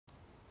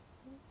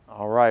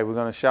All right, we're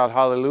going to shout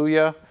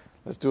hallelujah.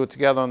 Let's do it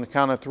together on the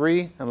count of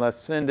three, and let's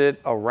send it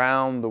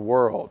around the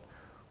world.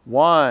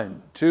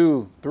 1,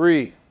 2,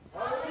 3.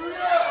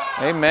 Hallelujah!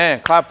 Amen.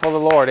 Clap for the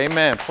Lord.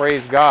 Amen.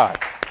 Praise God.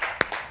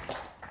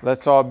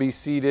 Let's all be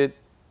seated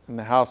in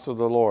the house of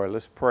the Lord.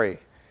 Let's pray.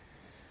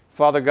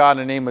 Father God, in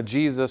the name of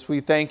Jesus,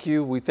 we thank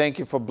you. We thank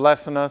you for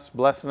blessing us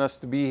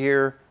to be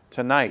here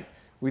tonight.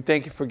 We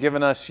thank you for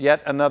giving us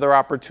yet another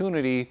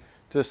opportunity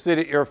to sit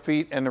at your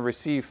feet and to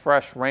receive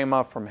fresh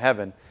rhema from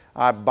heaven.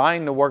 I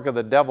bind the work of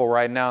the devil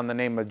right now in the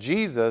name of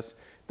Jesus,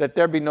 that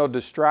there be no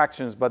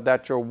distractions, but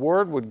that your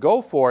word would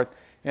go forth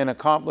and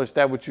accomplish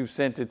that which you've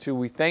sent it to.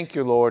 We thank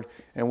you, Lord,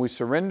 and we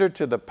surrender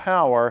to the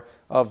power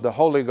of the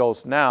Holy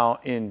Ghost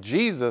now. In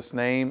Jesus'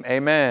 name,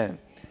 amen.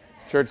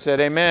 Church said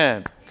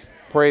amen.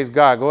 Praise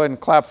God. Go ahead and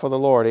clap for the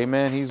Lord.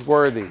 Amen. He's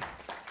worthy.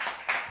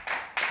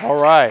 All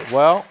right.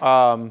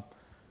 Well,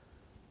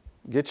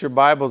 get your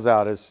Bibles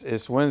out.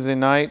 It's Wednesday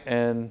night,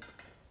 and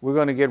we're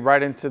going to get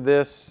right into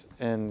this,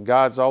 and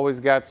God's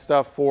always got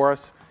stuff for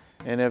us.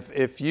 And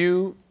if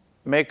you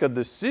make a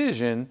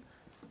decision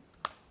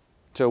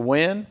to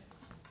win,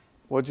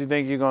 what do you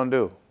think you're going to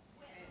do?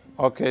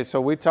 Okay, so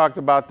we talked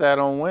about that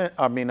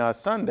on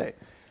Sunday.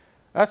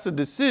 That's a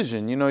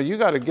decision. You know, you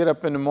got to get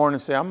up in the morning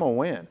and say, I'm going to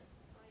win.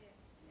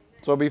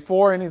 So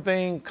before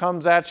anything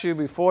comes at you,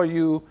 before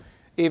you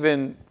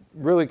even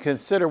really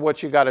consider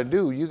what you got to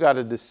do, you got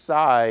to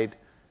decide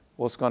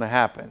what's going to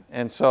happen.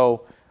 And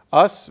so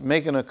us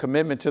making a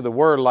commitment to the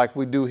word like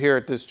we do here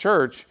at this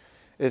church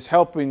is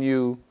helping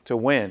you to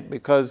win,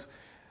 because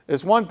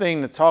it's one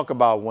thing to talk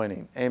about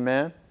winning.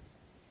 Amen.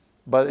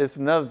 But it's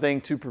another thing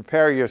to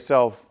prepare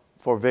yourself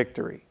for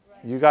victory.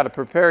 You got to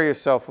prepare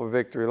yourself for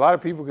victory. A lot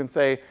of people can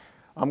say,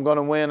 I'm going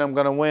to win, I'm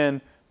going to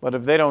win. But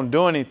if they don't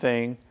do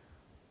anything,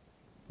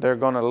 they're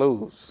going to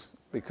lose,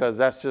 because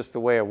that's just the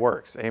way it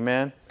works.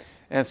 Amen.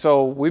 And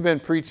so we've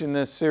been preaching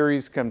this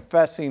series,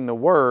 Confessing the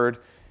Word.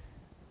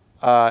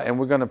 And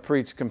we're going to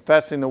preach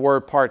Confessing the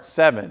Word Part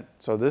 7.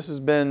 So this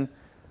has been,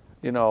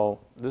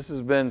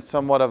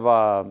 somewhat of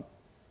a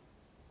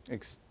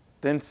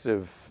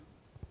extensive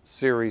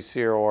series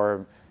here,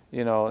 or,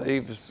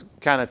 it's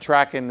kind of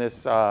tracking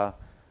this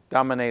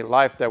Dominate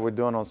Life that we're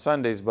doing on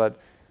Sundays. But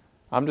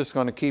I'm just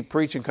going to keep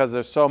preaching because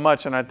there's so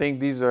much. And I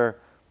think these are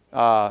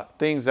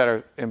things that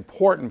are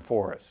important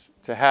for us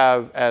to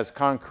have as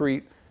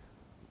concrete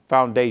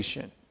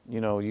foundation.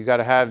 You got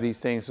to have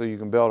these things so you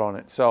can build on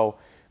it. So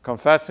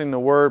Confessing the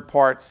Word,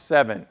 Part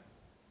 7.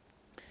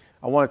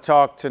 I want to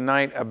talk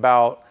tonight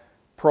about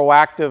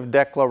proactive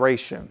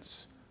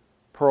declarations.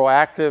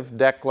 Proactive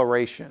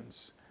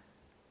declarations.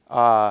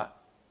 And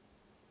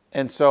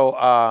so,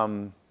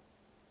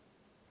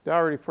 did I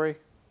already pray?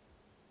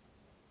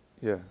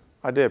 Yeah,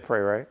 I did pray,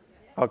 right?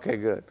 Okay,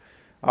 good.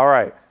 All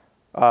right.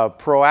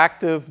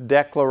 Proactive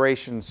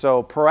declarations.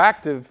 So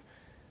proactive,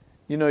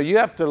 you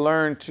have to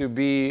learn to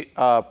be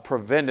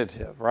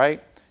preventative,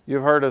 right?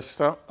 You've heard of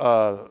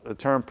the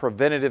term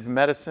preventative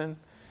medicine.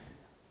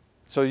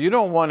 So you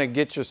don't want to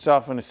get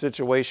yourself in a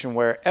situation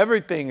where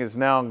everything is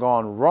now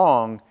gone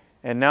wrong,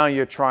 and now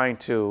you're trying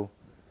to,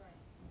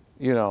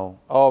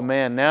 oh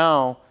man,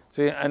 now,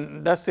 see,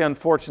 and that's the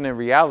unfortunate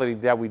reality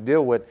that we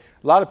deal with.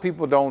 A lot of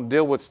people don't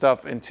deal with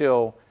stuff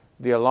until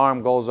the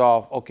alarm goes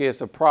off. Okay,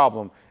 it's a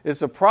problem.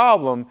 It's a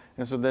problem,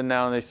 and so then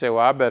now they say, well,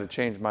 I better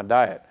change my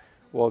diet.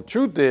 Well, the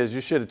truth is, you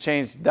should have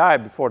changed the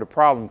diet before the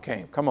problem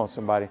came. Come on,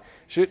 somebody.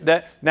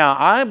 Now,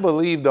 I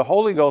believe the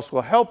Holy Ghost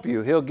will help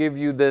you. He'll give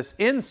you this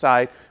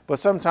insight, but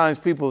sometimes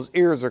people's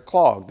ears are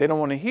clogged. They don't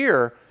want to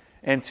hear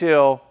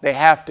until they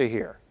have to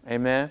hear.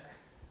 Amen?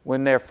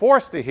 When they're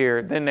forced to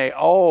hear, then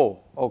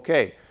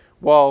okay.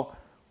 Well,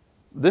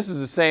 this is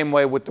the same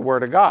way with the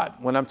Word of God.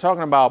 When I'm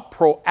talking about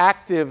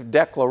proactive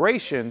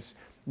declarations,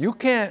 you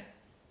can't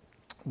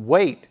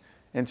wait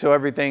until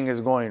everything is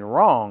going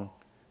wrong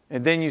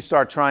and then you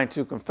start trying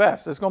to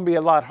confess. It's going to be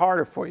a lot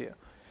harder for you.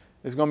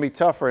 It's going to be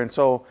tougher. And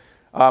so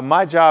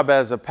my job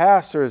as a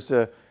pastor is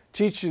to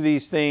teach you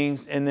these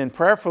things, and then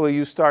prayerfully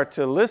you start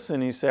to listen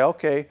and you say,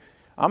 okay,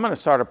 I'm going to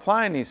start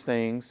applying these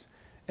things,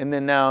 and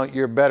then now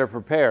you're better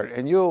prepared.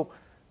 And you'll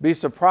be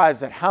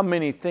surprised at how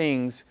many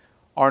things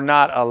are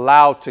not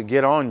allowed to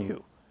get on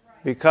you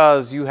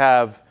because you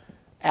have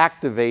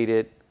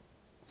activated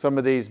some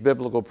of these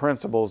biblical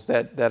principles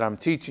that I'm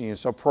teaching you.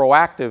 So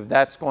proactive,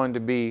 that's going to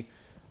be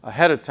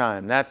ahead of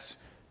time. That's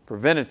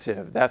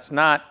preventative. That's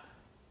not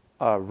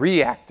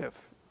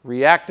reactive.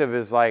 Reactive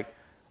is like,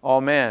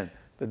 oh man,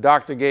 the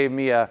doctor gave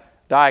me a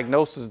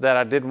diagnosis that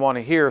I didn't want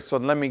to hear, so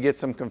let me get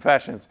some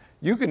confessions.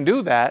 You can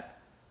do that,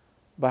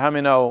 but how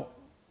many know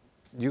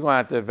you're going to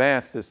have to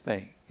advance this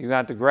thing? You're going to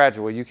have to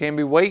graduate. You can't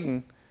be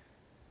waiting,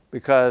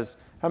 because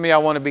how many of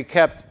y'all want to be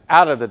kept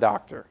out of the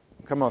doctor?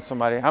 Come on,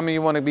 somebody. How many of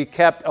you want to be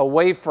kept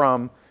away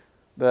from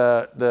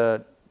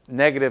the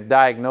negative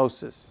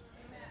diagnosis?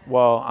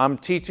 Well, I'm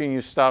teaching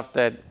you stuff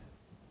that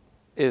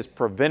is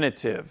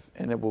preventative,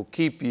 and it will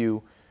keep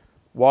you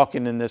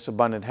walking in this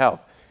abundant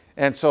health.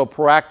 And so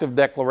proactive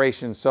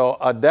declaration. So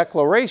a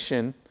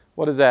declaration,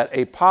 what is that?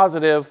 A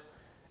positive,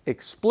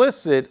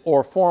 explicit,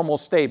 or formal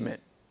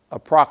statement. a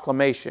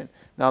proclamation.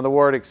 Now, the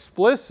word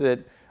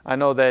explicit, I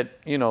know that,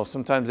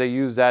 sometimes they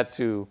use that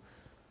to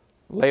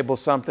label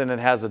something that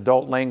has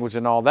adult language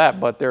and all that,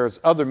 but there's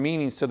other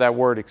meanings to that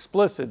word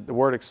explicit. The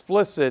word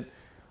explicit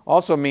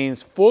also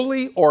means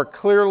fully or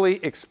clearly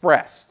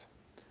expressed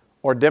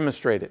or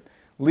demonstrated,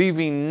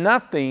 leaving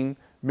nothing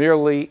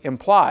merely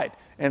implied.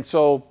 And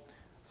so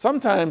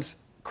sometimes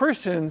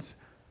Christians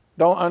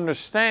don't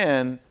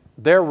understand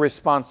their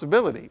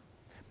responsibility.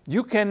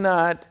 You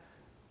cannot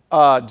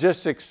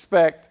just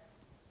expect,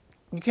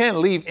 you can't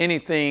leave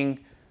anything,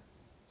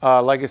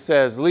 like it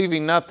says,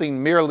 leaving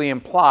nothing merely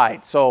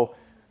implied. So,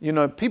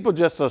 people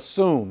just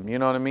assume, you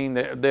know what I mean?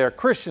 They're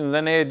Christians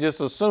and they just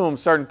assume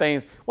certain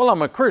things. Well,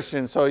 I'm a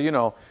Christian,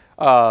 so,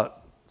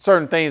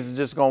 certain things are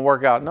just going to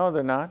work out. No,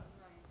 they're not.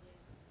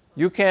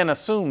 You can't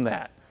assume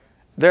that.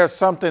 There's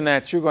something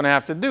that you're going to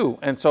have to do.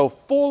 And so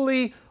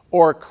fully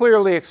or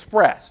clearly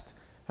expressed.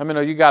 I mean,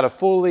 you got to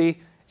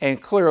fully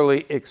and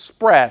clearly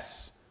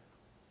express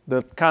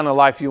the kind of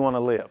life you want to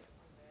live.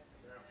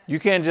 You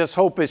can't just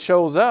hope it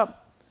shows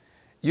up.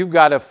 You've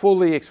got to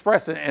fully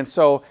express it. And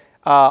so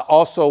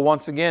also,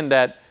 once again,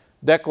 that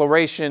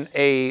declaration,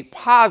 a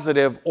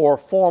positive or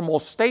formal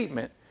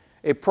statement,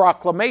 a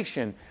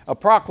proclamation. A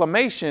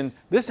proclamation,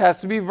 this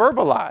has to be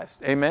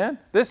verbalized. Amen?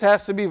 This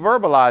has to be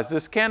verbalized.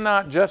 This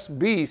cannot just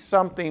be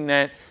something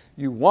that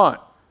you want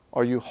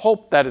or you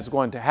hope that is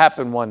going to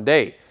happen one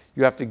day.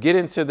 You have to get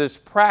into this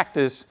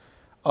practice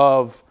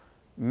of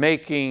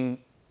making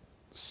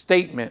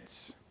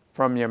statements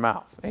from your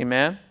mouth.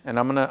 Amen? And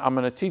I'm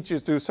gonna teach you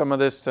through some of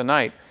this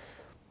tonight.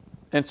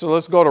 And so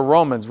let's go to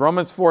Romans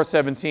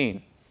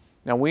 4:17.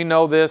 Now we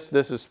know this.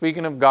 This is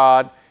speaking of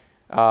God.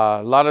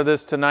 A lot of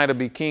this tonight will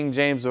be King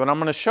James, but I'm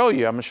going to show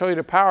you. I'm going to show you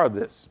the power of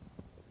this.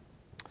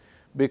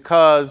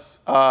 Because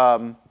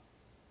a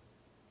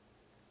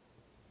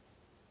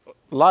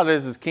lot of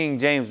this is King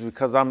James,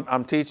 because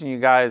I'm teaching you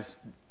guys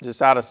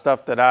just out of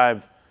stuff that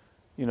I've,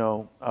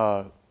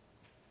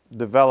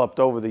 developed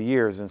over the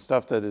years and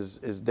stuff that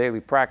is daily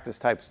practice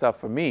type stuff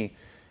for me.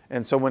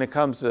 And so when it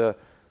comes to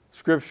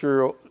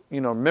scripture,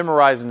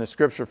 memorizing the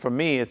scripture, for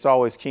me, it's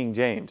always King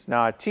James.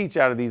 Now I teach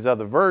out of these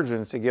other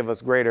versions to give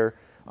us greater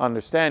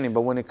understanding,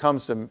 but when it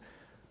comes to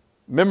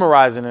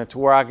memorizing it to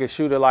where I can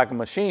shoot it like a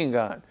machine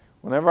gun,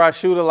 whenever I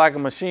shoot it like a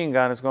machine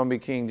gun, it's going to be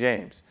King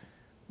James,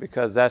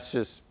 because that's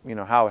just,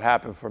 how it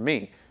happened for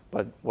me.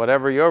 But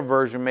whatever your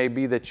version may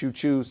be that you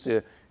choose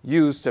to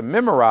use to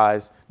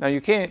memorize, now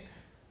you can't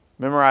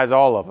memorize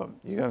all of them.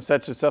 You're going to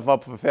set yourself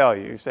up for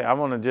failure. You say, I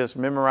want to just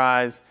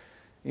memorize,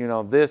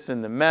 this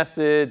in the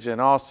Message and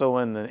also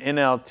in the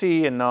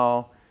NLT and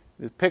all.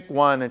 Just pick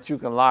one that you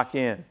can lock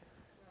in.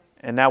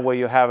 And that way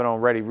you'll have it on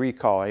ready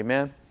recall.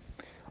 Amen.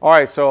 All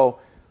right. So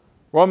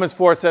Romans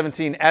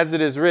 4:17, as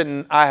it is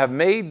written, I have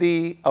made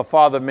thee a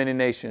father of many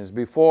nations.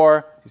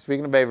 Before, he's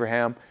speaking of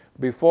Abraham,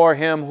 before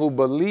him who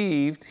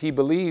believed, he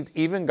believed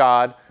even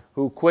God,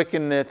 who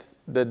quickeneth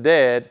the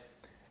dead,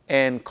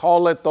 and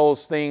calleth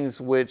those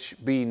things which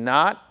be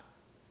not,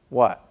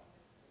 what?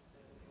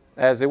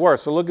 As they were.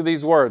 So look at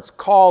these words.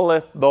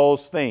 Calleth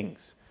those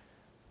things.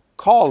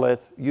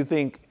 Calleth, you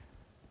think,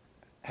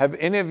 have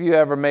any of you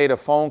ever made a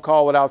phone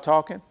call without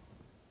talking?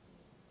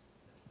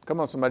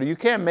 Come on, somebody. You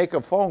can't make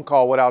a phone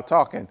call without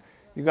talking.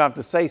 You're going to have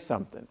to say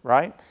something,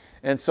 right?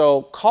 And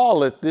so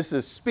calleth, this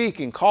is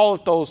speaking,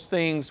 calleth those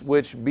things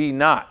which be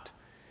not.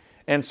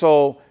 And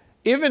so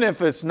even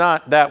if it's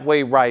not that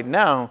way right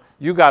now,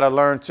 you got to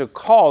learn to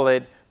call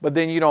it, but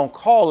then you don't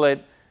call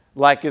it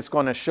like it's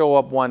going to show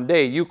up one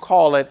day. You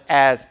call it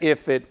as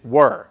if it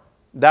were.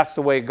 That's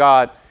the way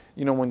God,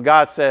 when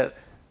God said,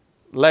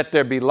 let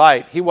there be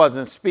light, he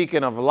wasn't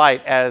speaking of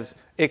light as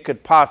it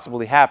could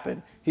possibly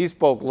happen. He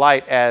spoke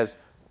light as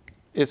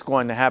it's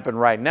going to happen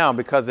right now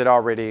because it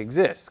already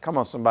exists. Come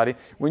on, somebody.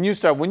 When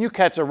you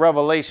catch a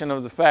revelation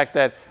of the fact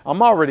that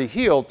I'm already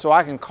healed, so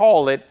I can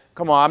call it,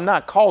 come on, I'm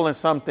not calling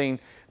something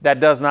that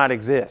does not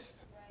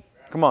exist.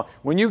 Come on.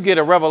 When you get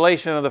a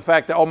revelation of the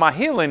fact that, my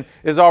healing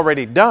is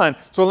already done,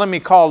 so let me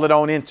call it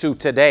on into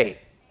today.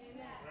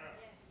 Amen.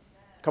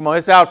 Come on,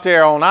 it's out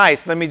there on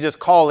ice. Let me just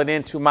call it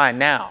into my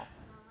now.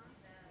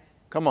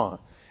 Come on.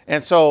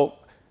 And so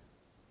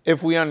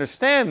if we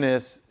understand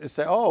this, it's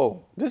say,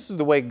 this is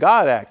the way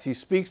God acts. He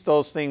speaks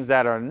those things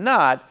that are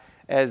not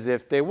as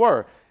if they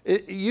were.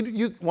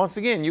 Once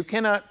again, you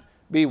cannot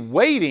be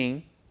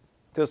waiting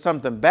till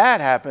something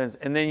bad happens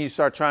and then you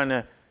start trying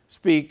to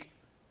speak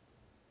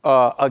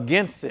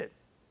against it.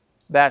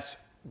 That's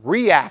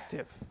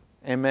reactive.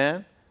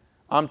 Amen.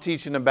 I'm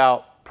teaching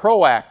about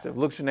proactive.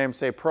 Look at your name and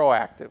say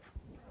proactive.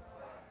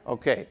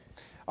 Okay.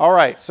 All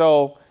right.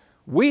 So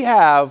we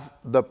have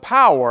the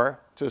power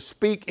to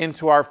speak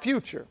into our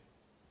future.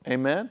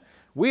 Amen.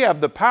 We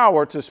have the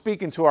power to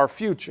speak into our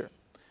future.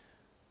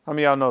 How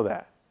many of y'all know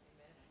that?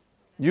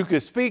 You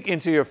could speak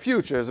into your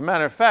future. As a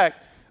matter of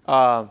fact,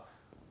 I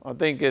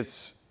think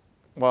it's,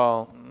 I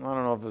don't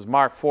know if it's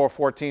Mark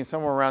 4:14,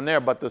 somewhere around there,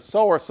 but the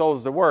sower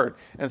sows the word.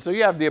 And so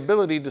you have the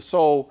ability to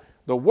sow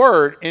the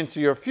word into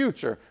your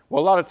future.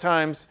 Well, a lot of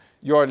times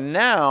your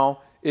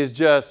now is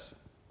just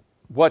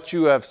what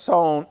you have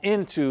sown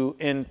into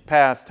in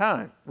past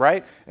time,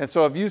 right? And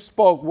so if you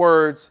spoke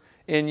words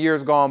in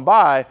years gone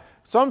by,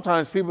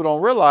 sometimes people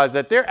don't realize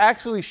that they're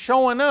actually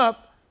showing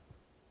up.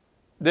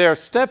 They're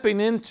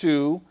stepping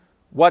into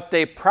what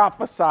they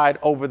prophesied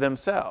over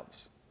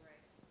themselves.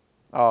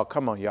 Oh,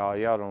 come on, y'all.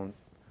 Y'all don't.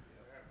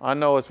 I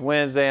know it's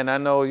Wednesday, and I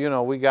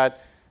know, we got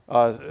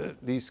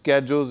these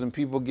schedules and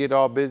people get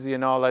all busy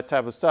and all that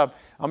type of stuff.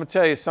 I'm going to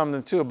tell you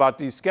something, too, about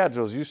these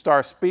schedules. You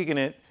start speaking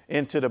it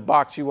into the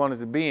box you want it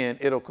to be in,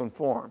 it'll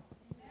conform.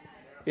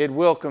 It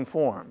will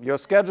conform. Your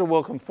schedule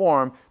will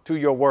conform to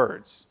your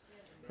words.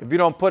 If you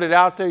don't put it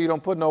out there, you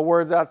don't put no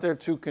words out there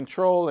to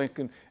control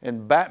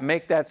and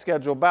make that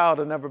schedule bow,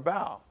 to never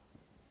bow.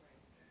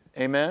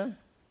 Amen?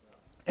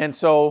 And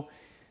so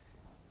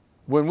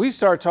when we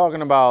start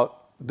talking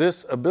about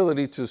this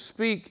ability to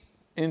speak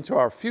into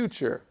our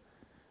future,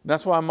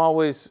 that's why I'm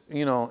always,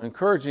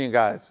 encouraging you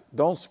guys.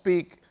 Don't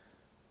speak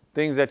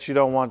things that you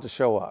don't want to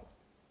show up.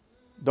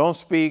 Don't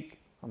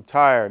speak, I'm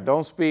tired.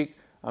 Don't speak,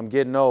 I'm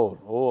getting old.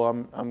 Oh,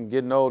 I'm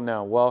getting old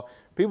now. Well,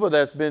 people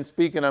that's been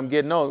speaking, I'm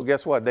getting old,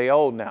 guess what? They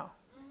old now.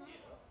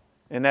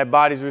 And that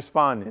body's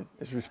responding.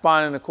 It's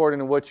responding according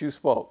to what you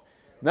spoke.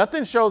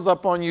 Nothing shows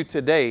up on you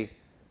today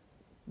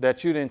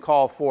that you didn't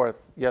call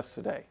forth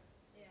yesterday.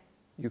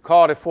 You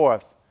called it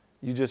forth.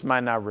 You just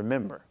might not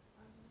remember.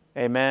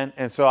 Amen.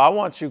 And so I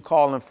want you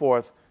calling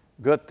forth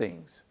good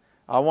things.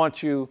 I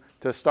want you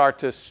to start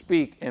to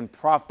speak and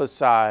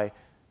prophesy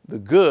the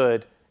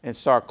good and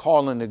start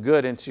calling the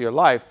good into your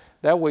life.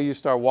 That way you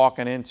start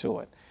walking into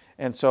it.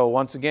 And so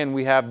once again,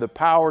 we have the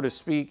power to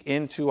speak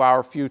into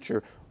our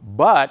future.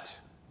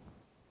 But,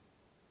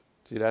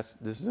 see, this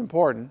is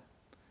important.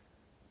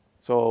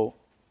 So,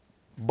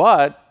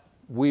 but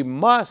we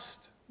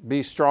must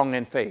be strong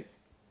in faith.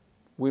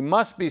 We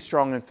must be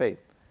strong in faith.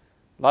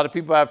 A lot of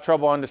people have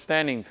trouble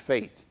understanding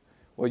faith.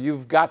 Well, you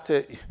got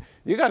to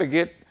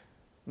get,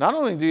 not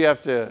only do you have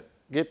to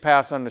get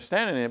past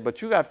understanding it,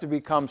 but you have to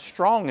become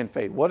strong in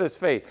faith. What is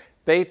faith?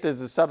 Faith is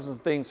the substance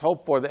of things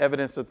hoped for, the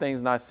evidence of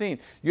things not seen.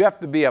 You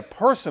have to be a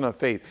person of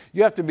faith.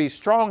 You have to be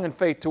strong in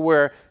faith to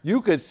where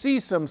you could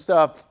see some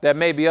stuff that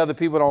maybe other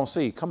people don't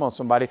see. Come on,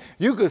 somebody.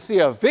 You could see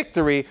a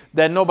victory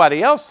that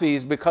nobody else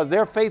sees because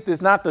their faith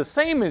is not the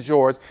same as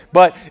yours.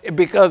 But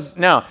because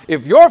now,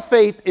 if your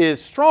faith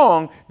is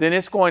strong, then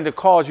it's going to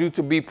cause you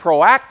to be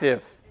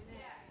proactive.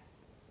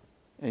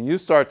 And you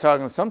start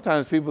talking,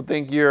 sometimes people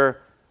think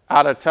you're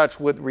out of touch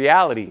with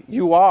reality.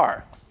 You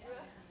are.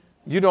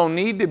 You don't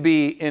need to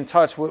be in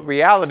touch with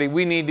reality.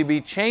 We need to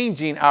be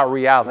changing our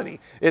reality.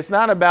 It's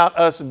not about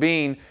us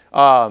being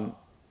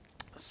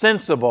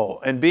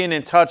sensible and being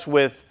in touch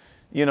with,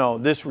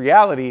 this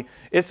reality.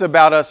 It's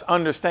about us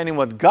understanding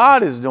what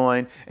God is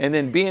doing and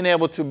then being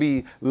able to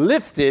be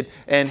lifted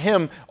and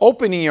Him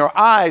opening your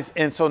eyes.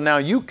 And so now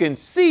you can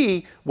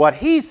see what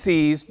He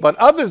sees, but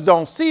others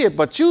don't see it,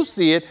 but you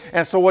see it.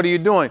 And so what are you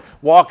doing?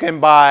 Walking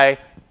by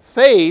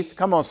faith,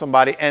 come on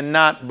somebody, and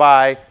not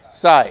by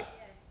sight.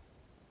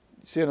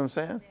 See what I'm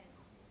saying?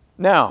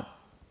 Now,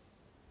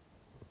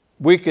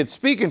 we could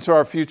speak into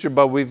our future,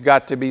 but we've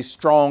got to be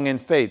strong in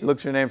faith. Look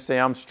at your name and say,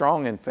 I'm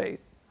strong in faith.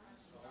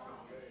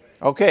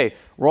 Okay,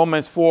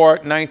 Romans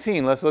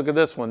 4:19. Let's look at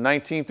this one,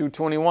 19 through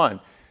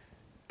 21.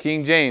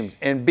 King James,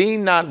 and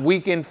being not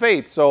weak in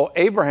faith. So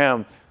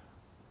Abraham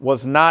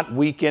was not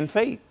weak in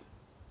faith.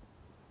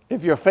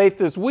 If your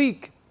faith is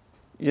weak,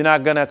 you're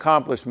not going to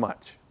accomplish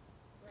much.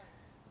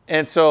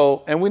 And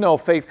so, and we know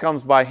faith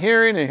comes by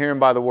hearing and hearing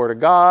by the word of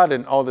God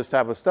and all this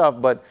type of stuff.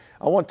 But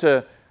I want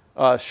to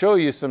show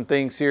you some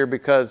things here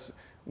because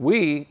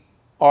we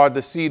are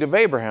the seed of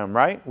Abraham,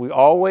 right? We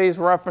always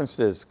reference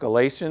this,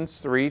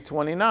 Galatians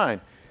 3:29.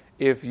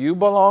 If you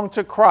belong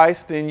to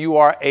Christ, then you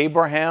are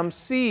Abraham's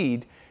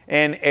seed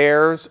and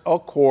heirs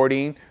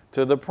according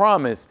to the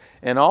promise.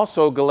 And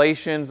also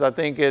Galatians, I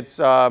think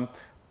it's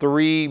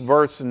 3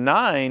 verse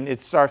 9,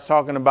 it starts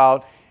talking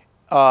about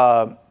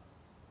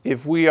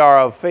if we are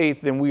of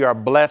faith, then we are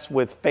blessed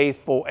with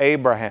faithful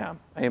Abraham.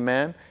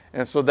 Amen.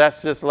 And so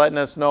that's just letting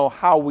us know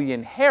how we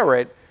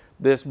inherit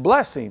this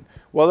blessing.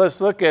 Well,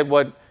 let's look at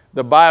what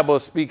the Bible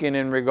is speaking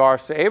in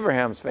regards to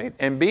Abraham's faith.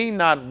 And being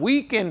not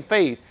weak in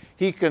faith,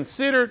 he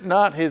considered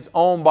not his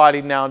own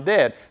body now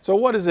dead. So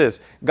what is this?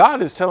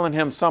 God is telling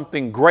him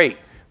something great,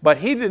 but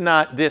he did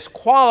not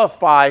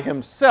disqualify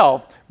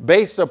himself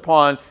based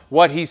upon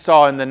what he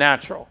saw in the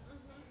natural.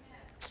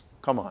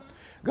 Come on.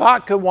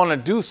 God could want to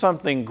do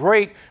something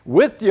great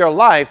with your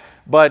life,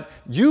 but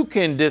you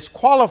can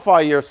disqualify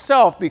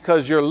yourself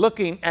because you're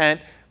looking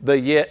at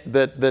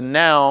the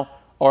now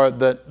or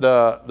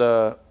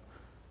the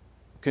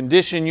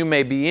condition you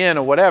may be in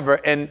or whatever,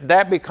 and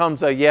that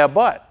becomes a yeah,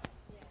 but.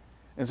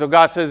 And so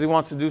God says he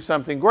wants to do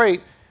something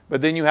great,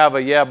 but then you have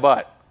a yeah,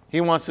 but.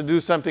 He wants to do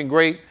something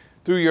great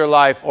through your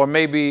life, or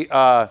maybe,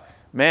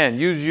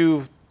 use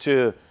you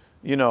to,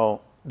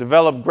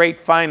 develop great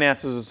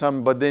finances or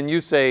something, but then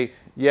you say,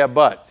 yeah,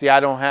 but. See, I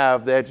don't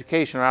have the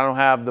education, or I don't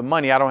have the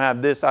money, I don't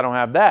have this, I don't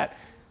have that.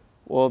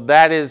 Well,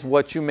 that is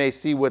what you may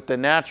see with the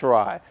natural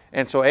eye.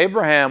 And so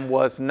Abraham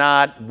was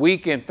not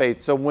weak in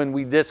faith. So when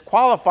we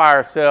disqualify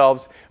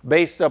ourselves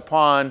based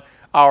upon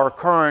our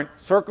current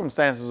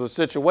circumstances or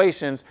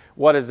situations,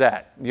 what is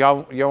that?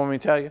 Y'all want me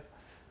to tell you?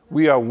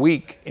 We are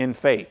weak in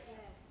faith.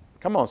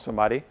 Come on,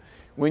 somebody.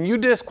 When you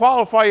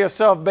disqualify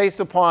yourself based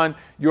upon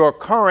your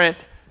current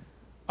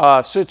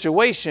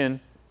situation,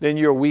 then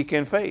you're weak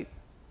in faith.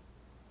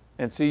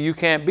 And see, you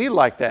can't be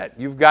like that.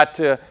 You've got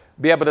to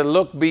be able to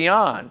look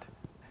beyond.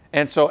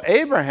 And so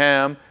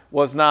Abraham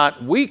was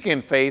not weak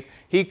in faith.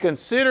 He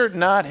considered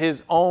not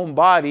his own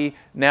body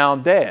now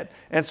dead.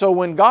 And so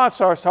when God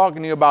starts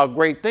talking to you about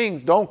great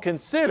things, don't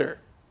consider.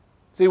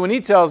 See, when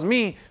he tells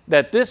me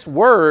that this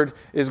word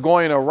is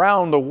going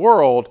around the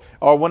world,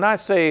 or when I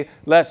say,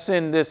 let's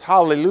send this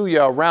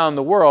hallelujah around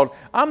the world,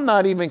 I'm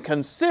not even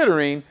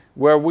considering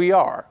where we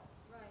are.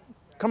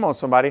 Come on,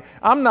 somebody.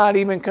 I'm not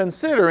even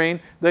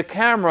considering the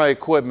camera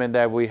equipment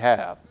that we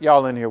have.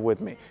 Y'all in here with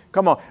me?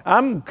 Come on.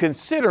 I'm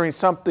considering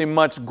something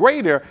much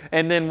greater.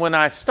 And then when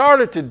I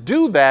started to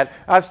do that,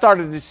 I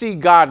started to see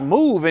God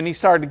move, and he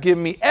started to give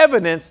me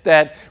evidence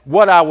that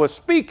what I was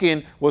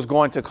speaking was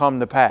going to come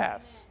to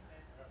pass.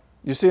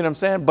 You see what I'm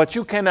saying? But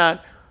you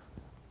cannot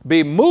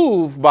be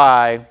moved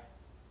by,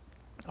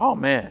 oh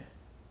man,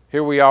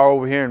 here we are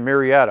over here in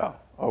Marietta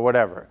or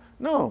whatever.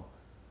 No.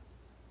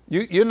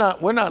 We're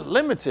not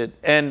limited,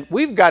 and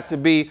we've got to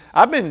be.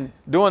 I've been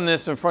doing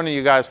this in front of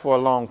you guys for a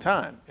long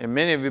time, and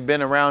many of you have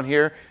been around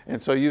here,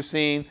 and so you've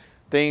seen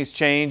things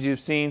change. You've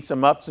seen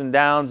some ups and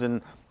downs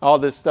and all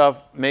this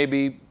stuff,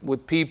 maybe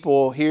with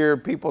people here,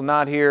 people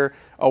not here,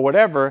 or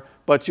whatever,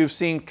 but you've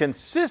seen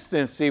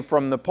consistency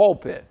from the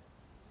pulpit.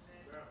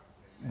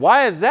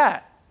 Why is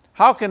that?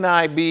 How can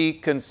I be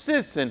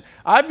consistent?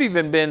 I've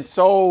even been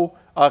so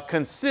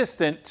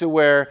consistent to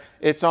where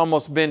it's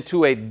almost been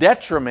to a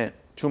detriment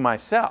to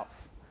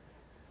myself,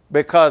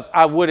 because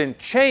I wouldn't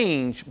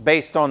change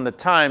based on the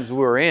times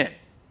we're in.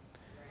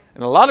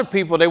 And a lot of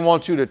people, they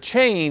want you to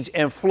change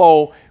and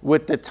flow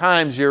with the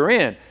times you're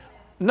in.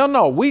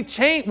 No, we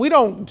change. We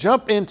don't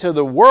jump into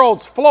the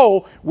world's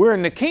flow. We're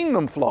in the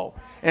kingdom flow.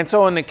 And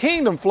so in the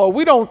kingdom flow,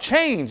 we don't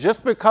change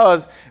just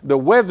because the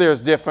weather is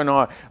different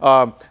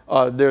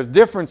or there's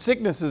different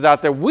sicknesses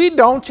out there. We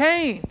don't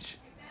change.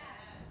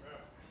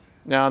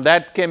 Now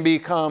that can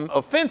become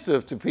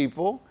offensive to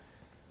people.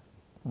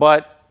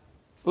 But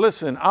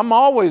listen, I'm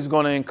always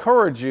going to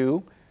encourage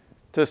you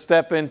to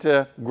step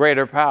into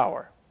greater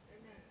power.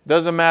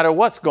 Doesn't matter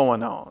what's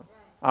going on.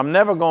 I'm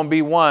never going to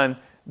be one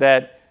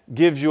that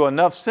gives you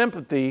enough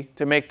sympathy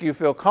to make you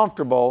feel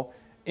comfortable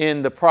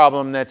in the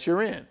problem that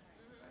you're in.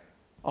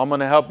 I'm going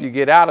to help you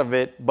get out of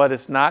it, but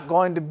it's not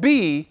going to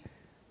be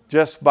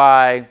just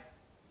by,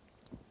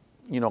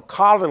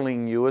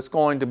 coddling you. It's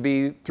going to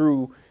be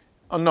through,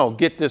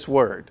 get this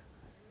word.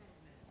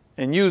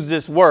 And use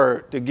this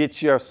word to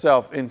get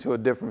yourself into a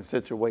different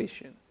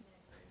situation.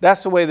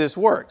 That's the way this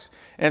works.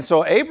 And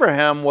so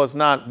Abraham was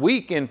not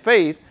weak in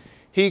faith.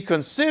 He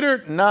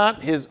considered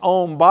not his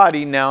own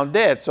body now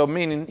dead. So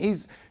meaning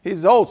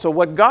he's old. So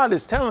what God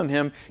is telling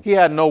him, he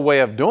had no way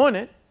of doing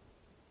it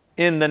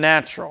in the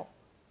natural.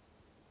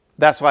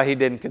 That's why he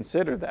didn't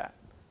consider that.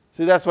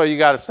 See, that's why you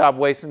got to stop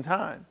wasting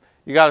time.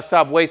 You got to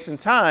stop wasting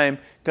time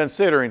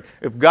considering.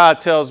 If God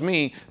tells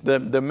me the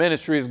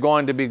ministry is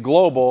going to be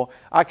global,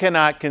 I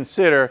cannot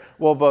consider,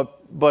 well,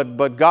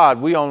 but God,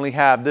 we only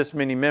have this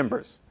many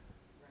members.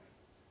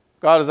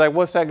 God is like,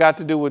 what's that got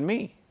to do with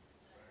me?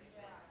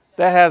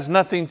 That has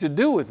nothing to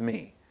do with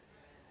me.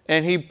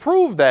 And he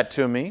proved that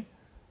to me.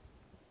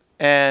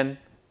 And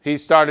he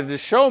started to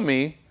show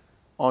me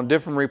on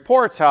different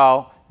reports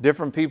how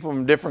different people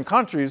from different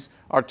countries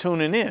are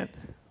tuning in.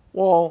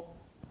 Well,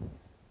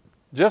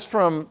 just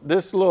from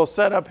this little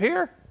setup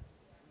here,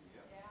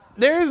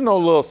 there is no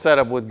little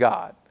setup with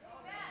God.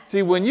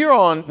 See, when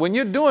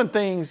you're doing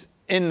things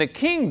in the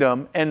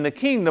kingdom and the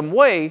kingdom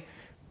way,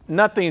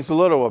 nothing's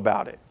little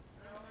about it.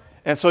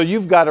 And so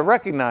you've got to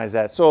recognize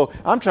that. So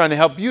I'm trying to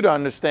help you to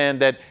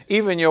understand that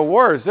even your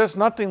words, there's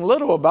nothing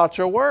little about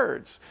your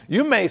words.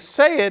 You may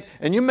say it,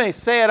 and you may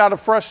say it out of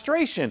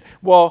frustration.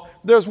 Well,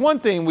 there's one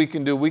thing we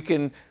can do. We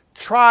can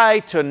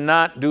try to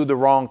not do the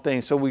wrong thing.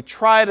 So we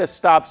try to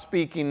stop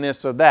speaking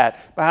this or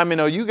that. But how many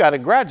know you got to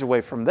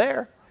graduate from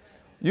there?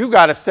 You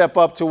got to step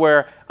up to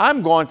where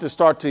I'm going to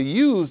start to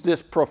use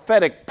this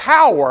prophetic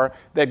power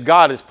that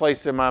God has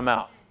placed in my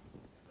mouth.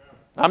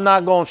 I'm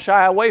not going to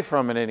shy away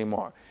from it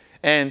anymore.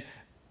 And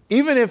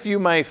even if you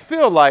may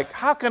feel like,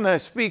 how can I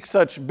speak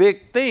such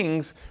big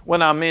things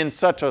when I'm in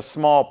such a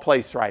small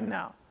place right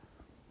now?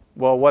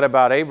 Well, what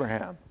about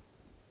Abraham?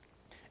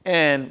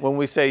 And when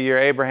we say you're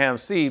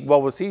Abraham's seed,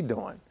 what was he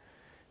doing?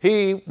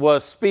 He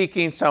was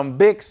speaking some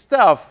big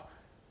stuff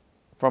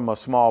from a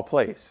small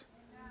place.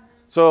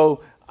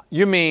 So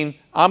you mean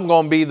I'm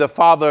going to be the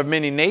father of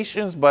many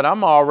nations, but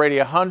I'm already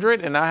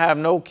 100 and I have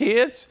no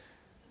kids?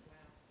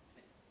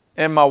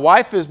 And my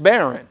wife is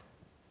barren,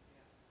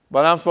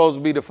 but I'm supposed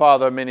to be the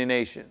father of many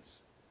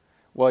nations.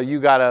 Well, you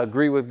got to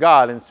agree with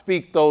God and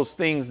speak those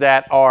things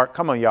that are,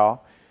 come on,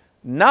 y'all,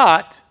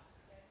 not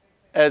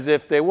as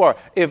if they were.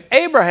 If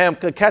Abraham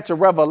could catch a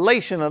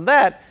revelation of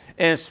that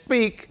and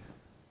speak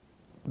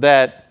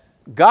that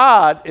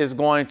God is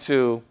going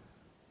to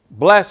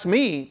bless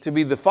me to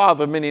be the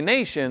father of many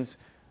nations,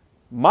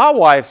 my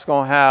wife's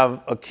going to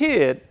have a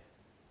kid,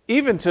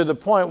 even to the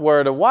point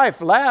where the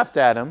wife laughed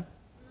at him,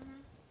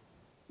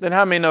 then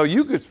how many know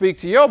you could speak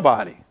to your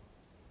body?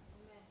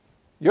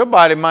 Your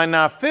body might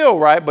not feel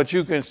right, but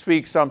you can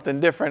speak something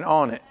different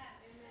on it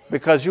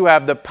because you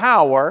have the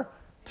power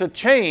to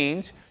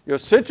change your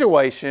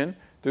situation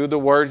through the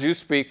words you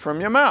speak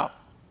from your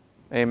mouth.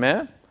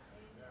 Amen?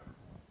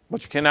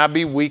 But you cannot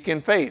be weak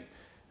in faith.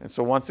 And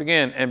so once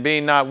again, and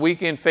being not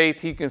weak in faith,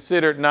 he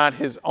considered not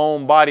his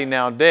own body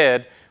now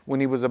dead when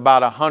he was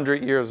about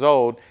 100 years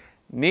old,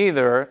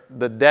 neither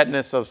the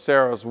deadness of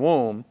Sarah's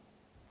womb.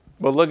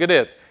 But look at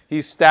this.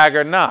 He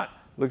staggered not.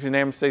 Look at your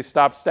neighbor and say,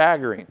 stop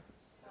staggering.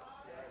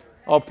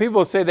 Oh,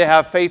 people say they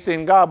have faith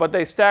in God, but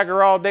they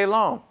stagger all day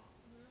long.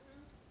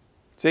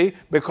 See,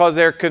 because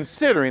they're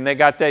considering, they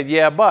got that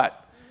yeah,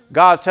 but.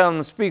 God's telling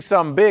them to speak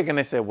something big, and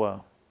they say,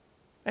 well,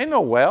 ain't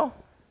no well.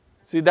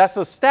 See, that's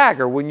a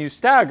stagger. When you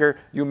stagger,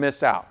 you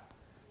miss out.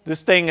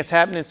 This thing is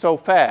happening so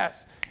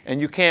fast,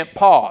 and you can't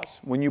pause.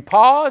 When you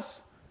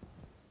pause,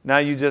 now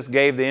you just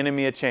gave the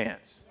enemy a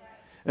chance.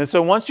 And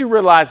so once you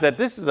realize that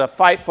this is a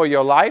fight for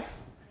your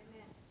life,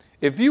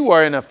 if you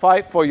are in a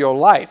fight for your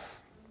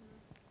life,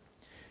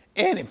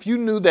 and if you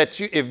knew that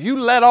if you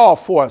let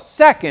off for a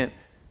second,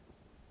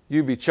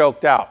 you'd be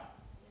choked out.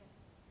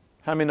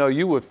 How many know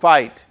you would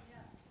fight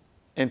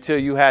until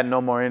you had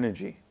no more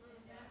energy?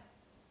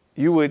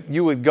 You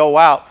would go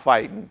out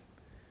fighting.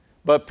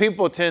 But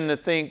people tend to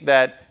think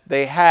that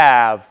they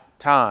have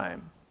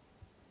time.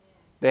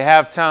 They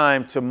have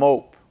time to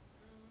mope.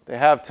 They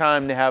have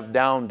time to have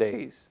down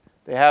days.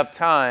 They have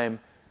time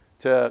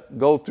to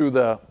go through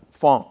the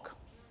funk.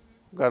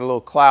 Got a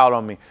little cloud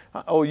on me.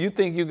 Oh, you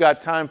think you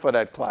got time for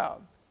that cloud?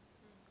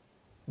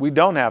 We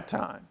don't have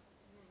time.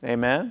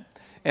 Amen.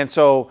 And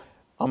so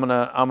I'm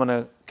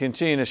gonna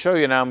continue to show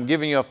you. Now I'm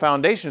giving you a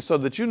foundation so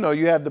that you know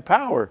you have the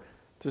power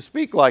to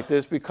speak like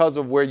this because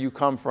of where you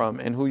come from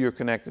and who you're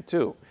connected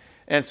to.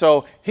 And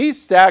so he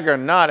staggered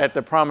not at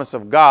the promise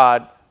of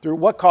God through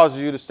what causes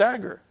you to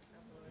stagger.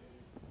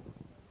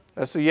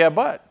 That's a yeah,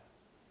 but.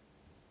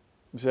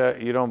 You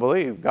say you don't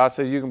believe. God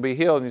says you can be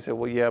healed. And you say,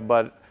 well, yeah,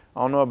 but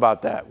I don't know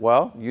about that.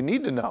 Well, you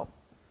need to know.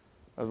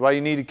 That's why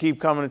you need to keep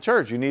coming to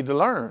church. You need to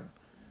learn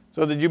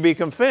so that you be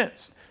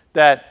convinced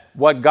that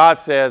what God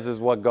says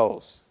is what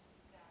goes.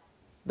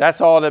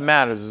 That's all that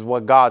matters is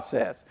what God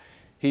says.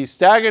 He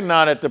staggered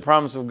not at the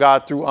promise of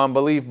God through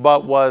unbelief,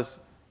 but what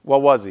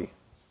was he?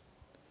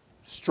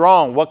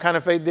 Strong. What kind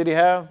of faith did he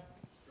have?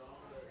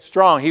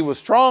 Strong. He was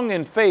strong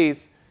in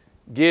faith,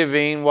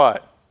 giving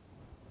what?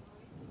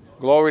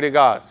 Glory to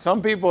God. Some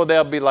people,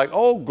 they'll be like,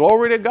 oh,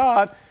 glory to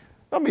God.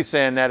 Don't be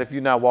saying that if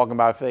you're not walking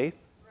by faith.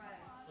 Right.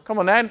 Come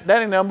on, that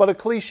ain't nothing but a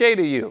cliche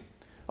to you.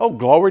 Oh,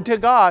 glory to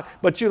God,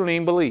 but you don't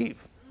even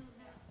believe.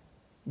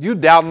 You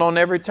doubting on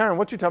every turn.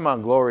 What you talking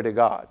about, glory to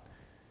God?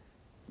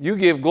 You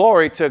give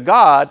glory to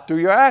God through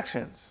your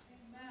actions.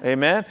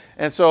 Amen.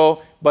 And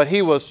so, but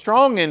he was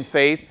strong in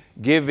faith,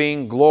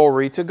 giving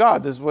glory to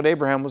God. This is what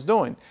Abraham was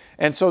doing.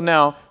 And so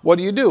now, what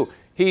do?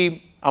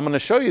 I'm going to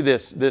show you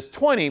this. Verse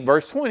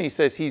 20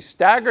 says, he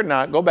staggered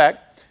not. Go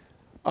back.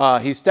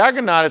 He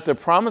staggered not at the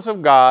promise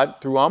of God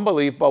through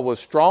unbelief, but was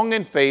strong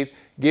in faith,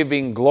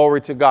 giving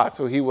glory to God.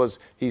 So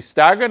he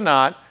staggered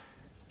not,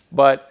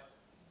 but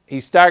he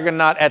staggered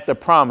not at the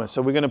promise.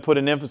 So we're going to put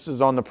an emphasis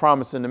on the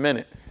promise in a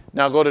minute.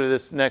 Now go to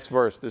this next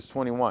verse, this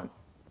 21.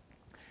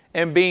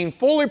 And being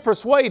fully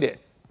persuaded.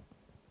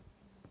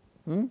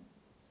 Come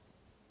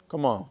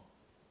on.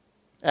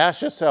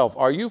 Ask yourself,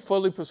 are you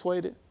fully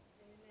persuaded?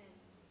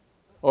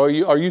 Or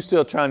are you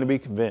still trying to be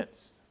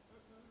convinced?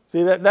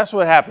 See, that's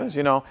what happens,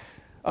 you know.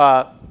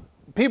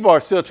 People are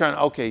still trying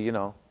to, okay, you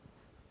know,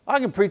 I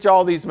can preach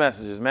all these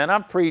messages, man.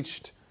 I've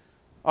preached,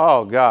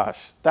 oh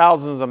gosh,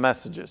 thousands of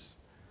messages.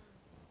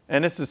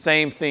 And it's the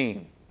same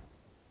theme.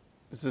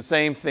 It's the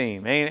same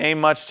theme. Ain't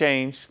much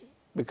change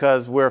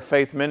because we're a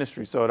faith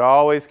ministry, so it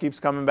always keeps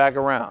coming back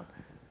around.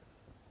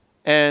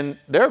 And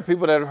there are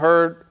people that have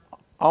heard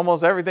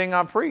almost everything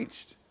I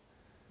preached.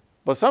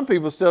 But some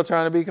people are still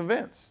trying to be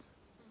convinced.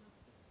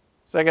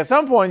 It's like at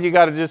some point you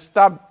got to just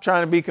stop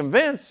trying to be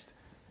convinced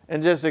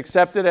and just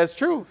accept it as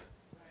truth.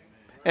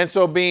 And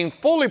so being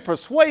fully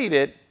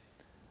persuaded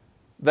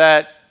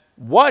that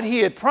what he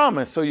had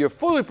promised, so you're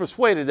fully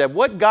persuaded that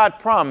what God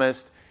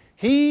promised,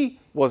 he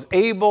was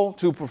able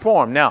to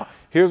perform. Now,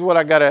 here's what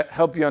I got to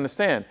help you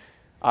understand.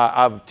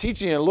 I'm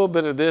teaching you a little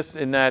bit of this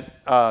in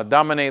that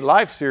Dominate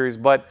Life series,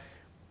 but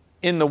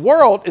in the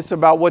world, it's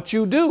about what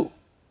you do.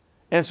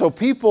 And so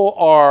people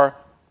are,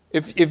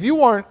 if you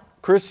weren't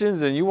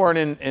Christians and you weren't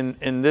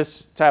in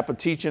this type of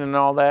teaching and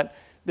all that,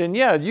 then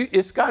yeah,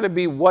 it's got to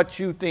be what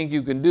you think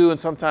you can do. And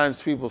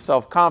sometimes people's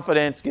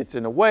self-confidence gets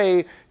in the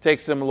way,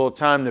 takes them a little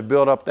time to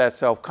build up that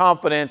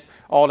self-confidence,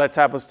 all that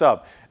type of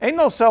stuff. Ain't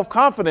no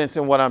self-confidence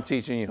in what I'm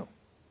teaching you.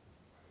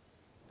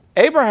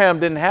 Abraham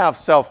didn't have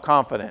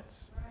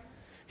self-confidence.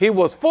 He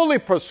was fully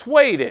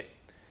persuaded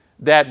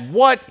that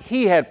what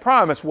he had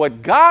promised,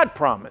 what God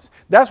promised,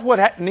 that's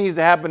what needs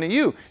to happen to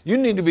you. You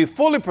need to be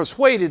fully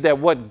persuaded that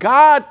what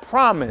God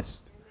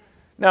promised.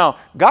 Now,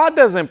 God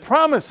doesn't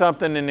promise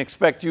something and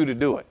expect you to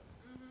do it.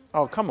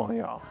 Oh, come on,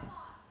 y'all.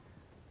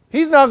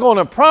 He's not going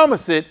to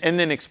promise it and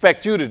then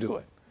expect you to do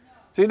it.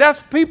 See, that's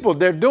people,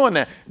 they're doing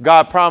that.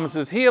 God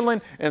promises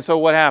healing, and so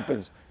what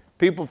happens?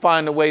 People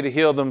find a way to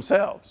heal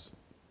themselves.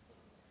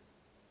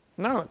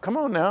 No, come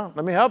on now,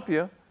 let me help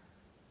you.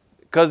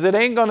 Because it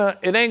ain't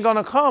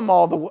gonna come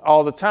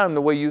all the time the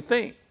way you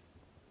think.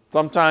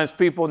 Sometimes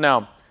people,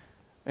 now,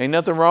 ain't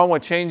nothing wrong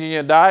with changing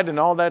your diet and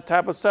all that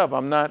type of stuff.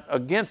 I'm not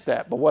against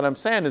that. But what I'm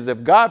saying is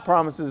if God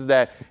promises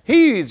that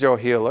he's your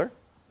healer,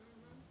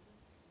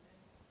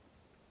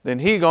 then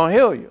he gonna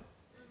heal you.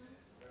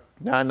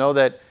 Now, I know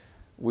that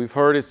we've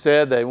heard it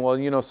said that, well,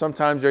 you know,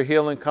 sometimes your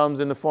healing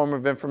comes in the form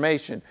of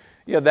information.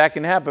 Yeah, that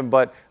can happen.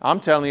 But I'm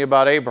telling you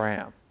about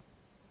Abraham.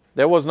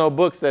 There was no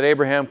books that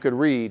Abraham could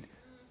read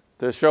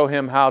to show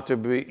him how to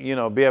be, you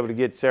know, be able to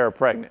get Sarah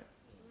pregnant.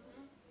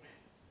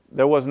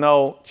 There was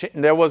no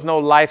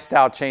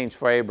lifestyle change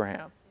for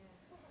Abraham.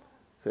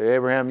 Say,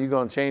 Abraham, you're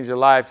going to change your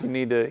life. You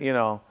need to, you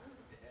know,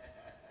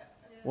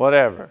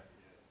 whatever.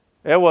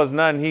 There was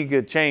nothing he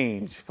could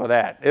change for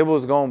that. It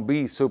was going to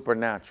be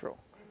supernatural.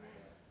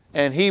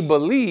 And he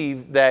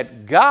believed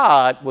that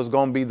God was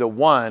going to be the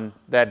one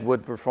that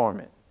would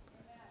perform it.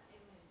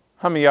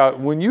 How many of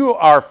y'all, when you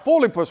are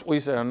fully persuaded, we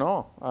say,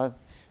 no,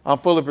 I'm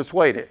fully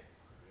persuaded.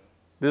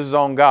 This is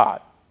on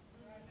God.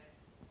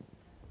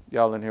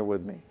 Y'all in here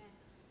with me?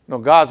 No,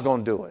 God's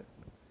going to do it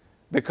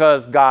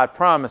because God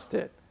promised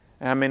it.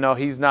 And I mean, no,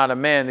 he's not a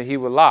man that he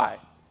would lie.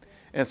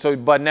 And so,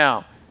 but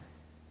now,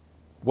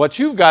 what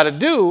you've got to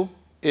do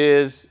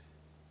is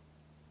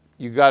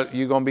you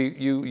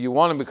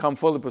want to become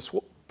fully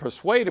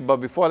persuaded, but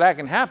before that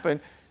can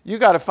happen, you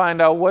got to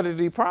find out, what did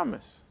he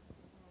promise?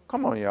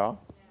 Come on, y'all.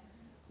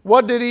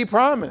 What did he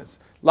promise?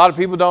 A lot of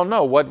people don't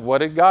know. What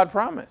did God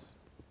promise?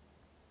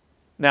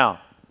 Now,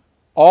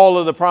 all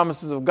of the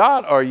promises of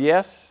God are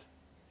yes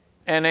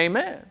and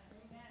amen.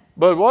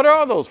 But what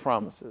are those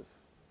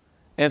promises?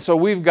 And so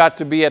we've got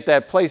to be at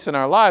that place in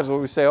our lives where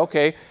we say,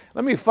 okay,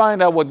 let me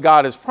find out what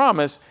God has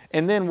promised,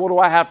 and then what do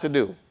I have to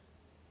do?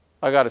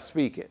 I got to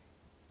speak it.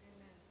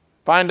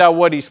 Find out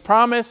what he's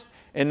promised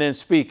and then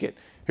speak it.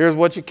 Here's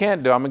what you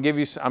can't do. I'm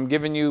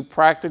giving you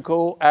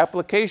practical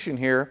application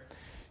here.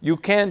 You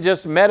can't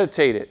just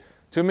meditate it.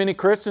 Too many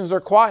Christians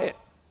are quiet.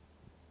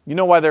 You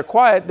know why they're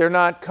quiet? They're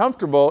not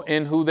comfortable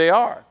in who they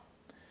are.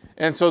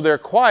 And so they're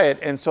quiet.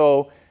 And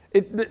so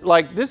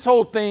like this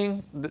whole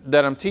thing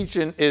that I'm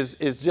teaching is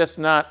just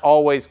not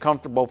always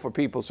comfortable for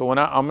people. So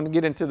I'm going to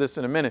get into this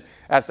in a minute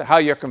as to how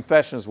your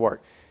confessions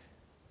work.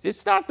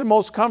 It's not the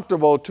most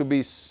comfortable to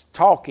be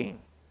talking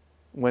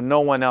when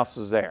no one else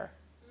is there.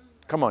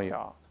 Come on,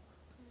 y'all.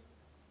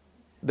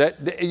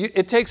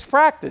 It takes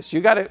practice. You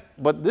got to,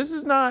 but this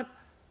is not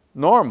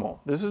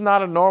normal. This is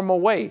not a normal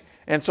way.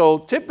 And so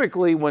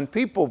typically when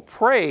people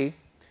pray,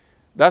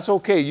 that's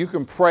okay. You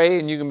can pray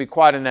and you can be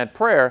quiet in that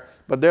prayer,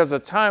 but there's a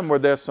time where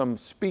there's some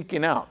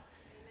speaking out.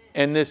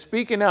 And this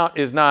speaking out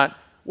is not,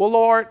 well,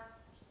 Lord,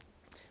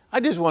 I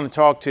just want to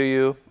talk to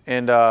you.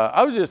 And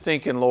I was just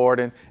thinking, Lord,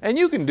 and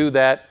you can do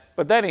that,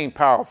 but that ain't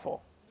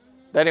powerful.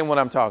 That ain't what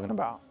I'm talking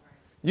about.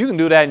 You can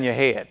do that in your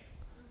head.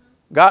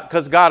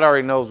 Because God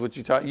already knows what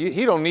you're talking.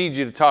 He don't need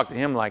you to talk to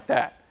him like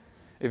that.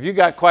 If you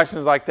got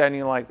questions like that and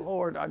you're like,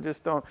 Lord, I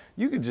just don't,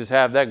 you could just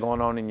have that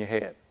going on in your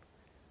head.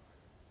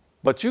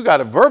 But you got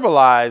to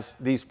verbalize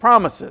these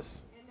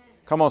promises. Amen.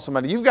 Come on,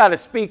 somebody. You've got to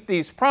speak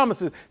these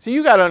promises. So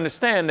you got to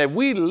understand that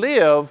we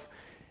live,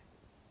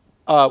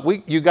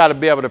 you got to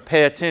be able to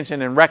pay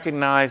attention and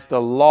recognize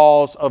the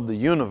laws of the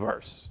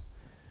universe.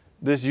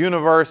 This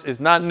universe is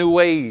not New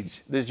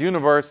Age. This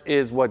universe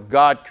is what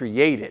God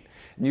created.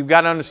 You've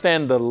got to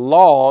understand the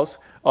laws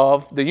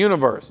of the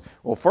universe.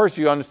 Well, first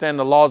you understand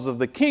the laws of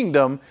the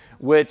kingdom,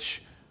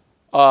 which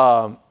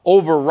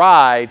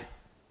override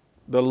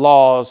the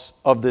laws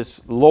of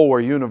this lower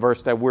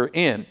universe that we're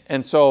in.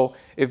 And so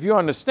if you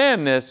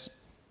understand this,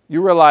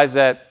 you realize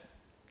that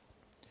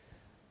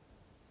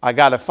I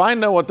got to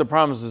find out what the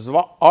promises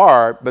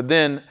are, but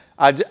then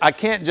I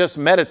can't just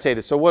meditate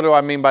it. So what do I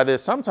mean by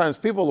this? Sometimes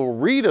people will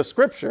read a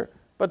scripture,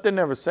 but they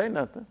never say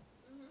nothing.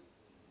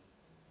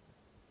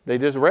 They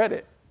just read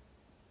it.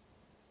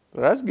 So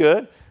that's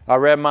good. I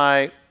read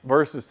my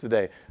verses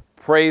today.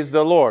 Praise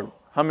the Lord.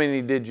 How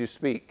many did you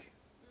speak?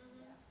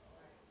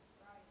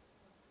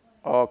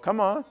 Oh, come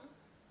on.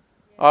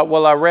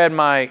 Well, I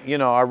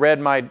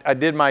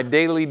did my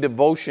daily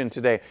devotion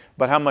today.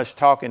 But how much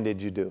talking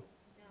did you do?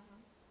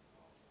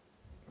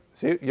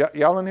 See,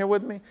 y'all in here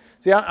with me?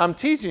 See, I'm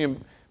teaching you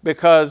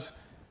because,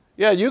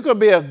 yeah, you could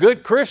be a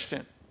good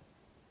Christian.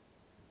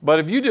 But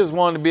if you just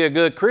wanted to be a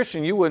good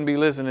Christian, you wouldn't be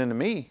listening to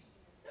me.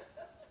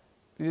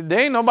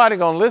 There ain't nobody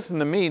going to listen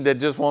to me that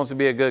just wants to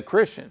be a good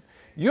Christian.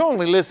 You're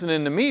only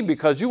listening to me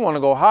because you want to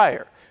go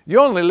higher.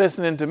 You're only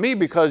listening to me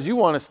because you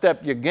want to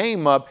step your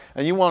game up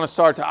and you want to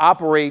start to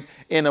operate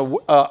in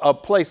a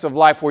place of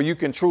life where you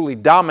can truly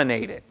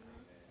dominate it.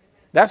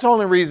 That's the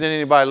only reason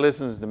anybody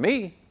listens to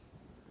me.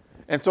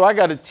 And so I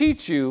got to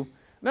teach you,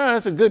 no,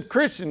 that's a good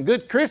Christian.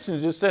 Good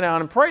Christians just sit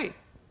down and pray.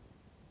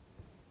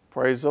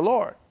 Praise the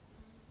Lord.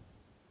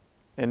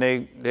 And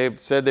they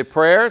said their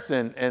prayers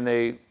and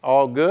they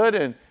all good,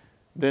 and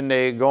then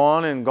they go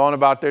on and gone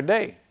about their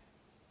day.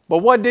 But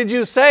what did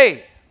you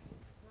say?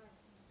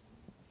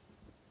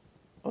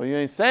 Oh, you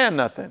ain't saying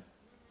nothing.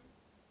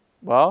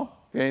 Well,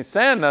 if you ain't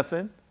saying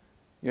nothing,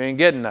 you ain't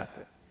getting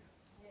nothing.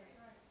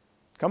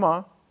 Come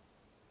on.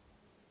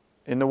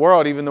 In the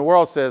world, even the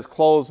world says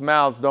closed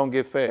mouths don't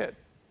get fed.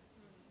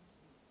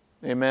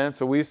 Amen.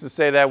 So we used to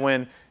say that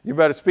when you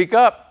better speak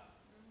up.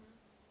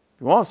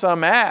 If you want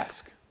something,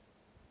 ask.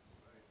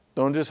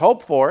 Don't just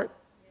hope for it.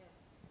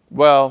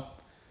 Well,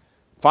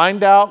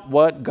 find out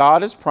what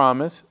God has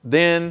promised,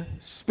 then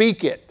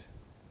speak it.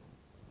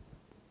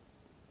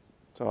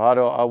 So how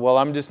do I, well,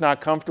 I'm just not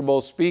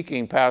comfortable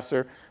speaking,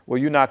 Pastor. Well,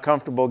 you're not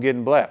comfortable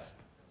getting blessed.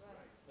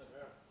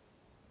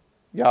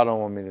 Y'all don't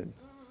want me to.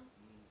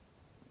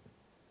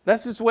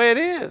 That's just the way it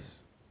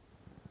is.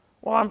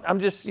 Well, I'm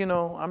just, I'm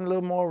a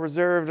little more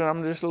reserved and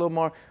I'm just a little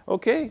more,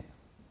 okay.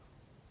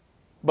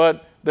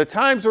 But the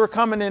times we're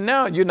coming in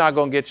now, you're not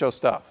going to get your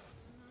stuff.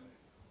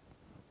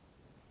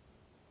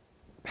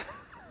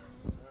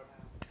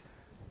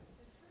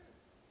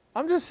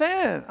 I'm just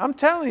saying, I'm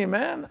telling you,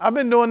 man, I've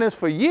been doing this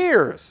for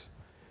years.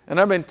 And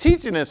I've been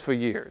teaching this for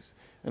years.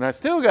 And I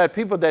still got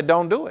people that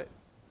don't do it.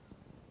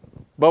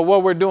 But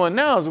what we're doing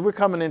now is we're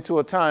coming into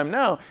a time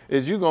now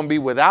is you're going to be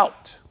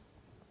without.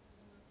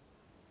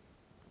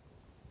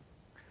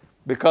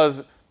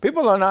 Because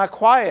people are not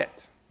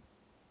quiet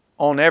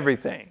on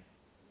everything.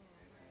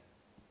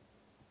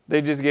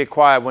 They just get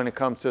quiet when it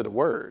comes to the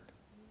word.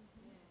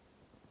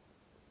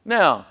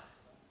 Now,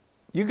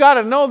 you got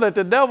to know that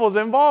the devil's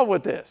involved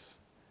with this.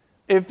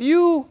 If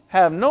you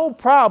have no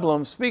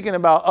problem speaking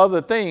about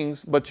other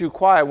things, but you're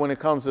quiet when it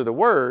comes to the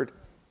word,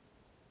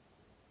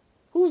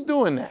 who's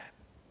doing that?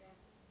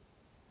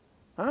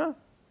 Huh?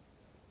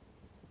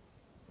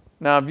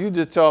 Now, if you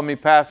just told me,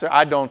 Pastor,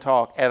 I don't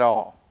talk at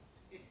all.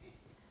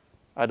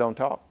 I don't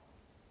talk.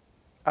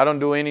 I don't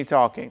do any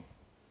talking.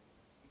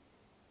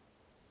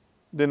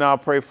 Then I'll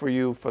pray for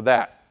you for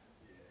that.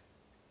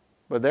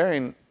 But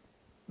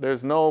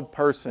there's no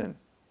person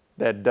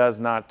that does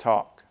not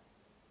talk.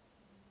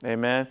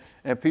 Amen.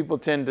 And people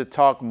tend to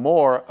talk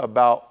more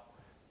about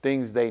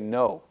things they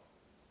know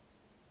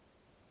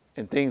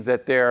and things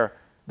that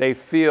they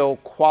feel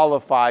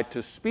qualified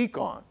to speak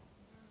on.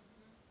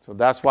 So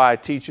that's why I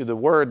teach you the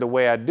word the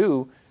way I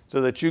do, so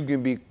that you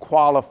can be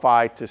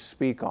qualified to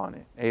speak on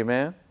it.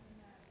 Amen.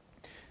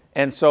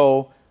 And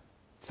so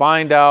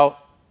find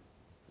out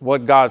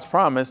what God's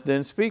promised,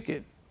 then speak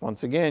it.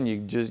 Once again,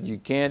 you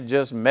can't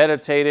just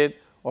meditate it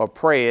or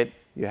pray it.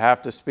 You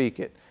have to speak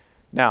it.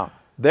 Now,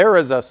 there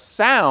is a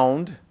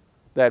sound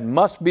that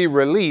must be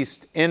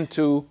released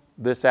into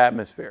this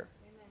atmosphere.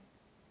 Amen.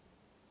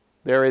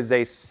 There is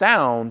a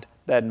sound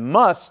that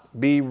must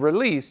be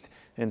released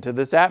into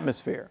this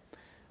atmosphere.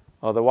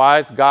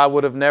 Otherwise, God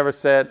would have never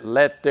said,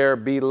 let there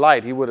be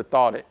light. He would have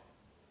thought it.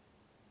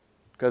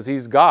 Because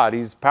he's God.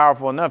 He's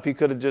powerful enough. He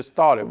could have just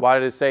thought it. Why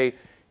did it say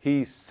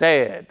he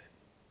said?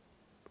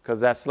 Because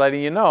that's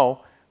letting you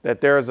know that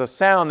there is a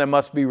sound that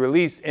must be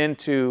released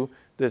into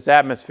this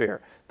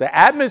atmosphere. The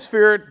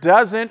atmosphere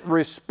doesn't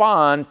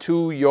respond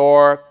to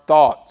your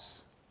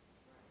thoughts.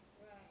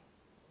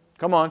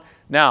 Come on.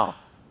 Now,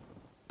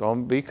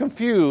 don't be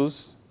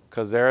confused,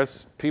 because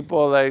there's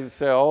people that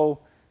say, oh,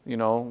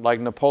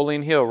 like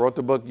Napoleon Hill wrote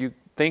the book, You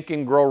Think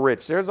and Grow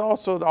Rich. There's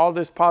also all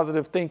this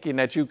positive thinking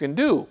that you can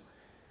do.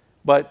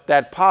 But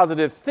that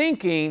positive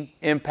thinking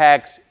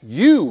impacts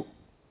you.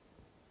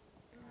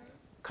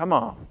 Come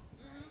on.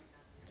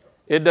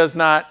 It does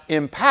not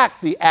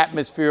impact the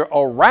atmosphere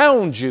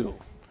around you.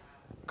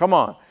 Come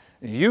on.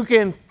 You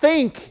can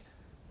think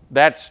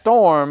that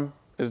storm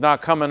is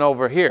not coming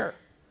over here,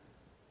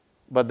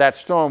 but that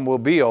storm will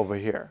be over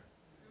here.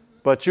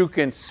 But you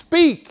can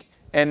speak,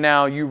 and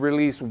now you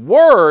release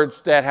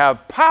words that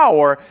have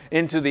power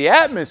into the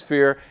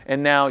atmosphere,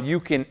 and now you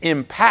can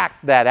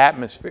impact that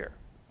atmosphere.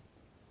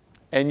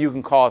 And you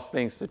can cause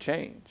things to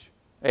change.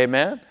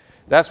 Amen?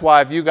 That's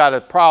why if you got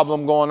a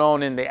problem going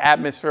on in the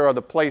atmosphere or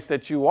the place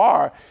that you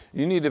are,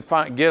 you need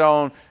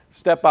to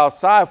step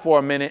outside for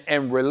a minute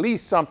and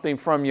release something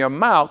from your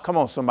mouth. Come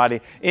on,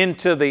 somebody,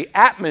 into the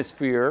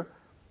atmosphere.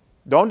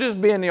 Don't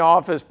just be in the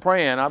office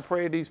praying. I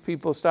pray these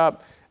people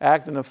stop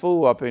acting a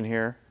fool up in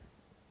here.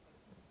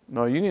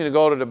 No, you need to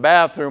go to the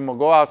bathroom or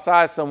go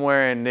outside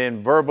somewhere and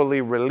then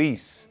verbally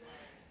release.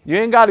 You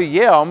ain't got to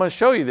yell. I'm going to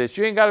show you this.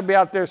 You ain't got to be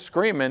out there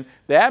screaming.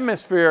 The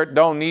atmosphere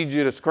don't need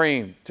you to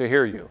scream to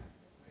hear you.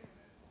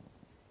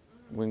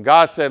 When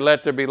God said,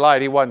 let there be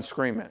light, he wasn't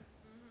screaming.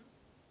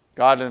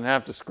 God didn't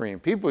have to scream.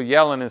 People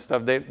yelling and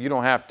stuff, you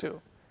don't have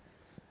to.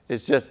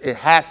 It's just, it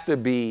has to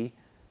be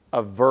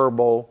a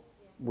verbal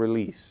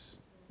release.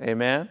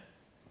 Amen?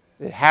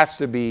 It has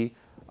to be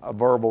a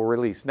verbal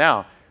release.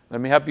 Now,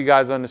 let me help you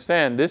guys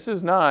understand. This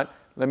is not,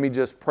 let me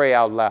just pray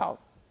out loud.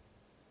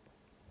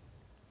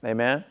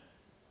 Amen?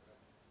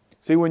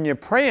 See, when you're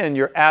praying,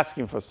 you're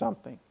asking for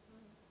something.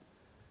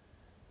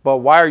 But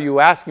why are you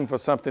asking for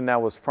something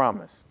that was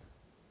promised?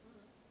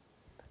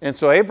 And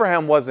so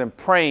Abraham wasn't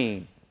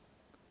praying.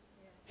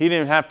 He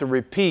didn't have to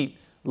repeat,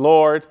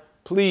 Lord,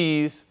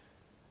 please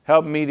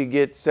help me to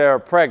get Sarah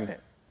pregnant.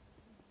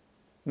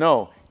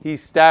 No, he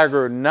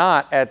staggered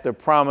not at the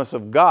promise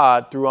of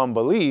God through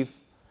unbelief,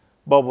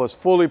 but was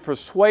fully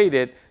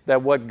persuaded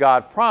that what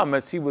God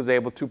promised, he was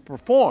able to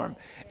perform.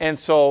 And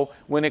so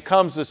when it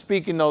comes to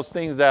speaking those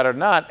things that are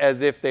not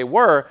as if they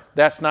were,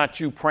 that's not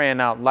you praying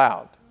out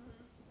loud.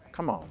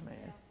 Come on,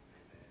 man.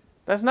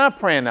 That's not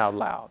praying out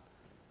loud.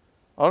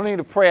 I don't need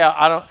to pray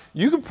out.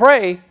 You can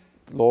pray,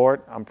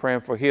 Lord, I'm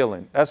praying for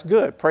healing. That's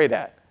good. Pray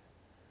that.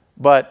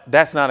 But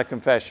that's not a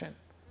confession.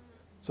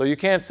 So you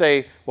can't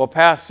say, well,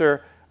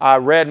 Pastor, I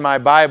read my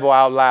Bible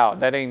out loud.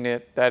 That ain't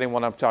it. That ain't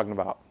what I'm talking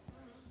about.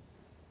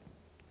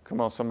 Come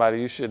on, somebody.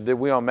 You should.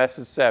 We on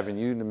message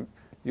 7.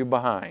 You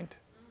behind.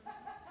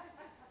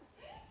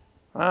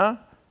 Huh?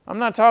 I'm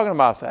not talking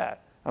about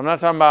that. I'm not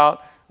talking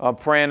about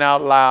praying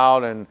out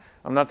loud. And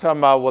I'm not talking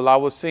about, well, I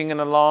was singing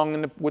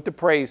along with the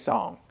praise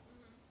song.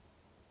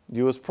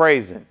 You was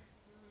praising.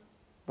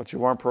 But you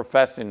weren't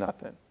professing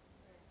nothing.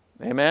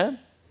 Amen?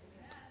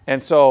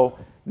 And so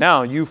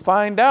now you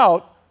find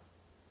out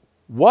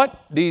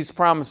what these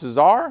promises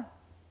are,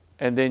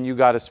 and then you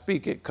got to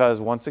speak it.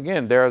 Because once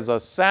again, there's a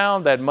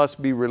sound that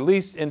must be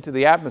released into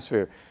the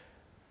atmosphere.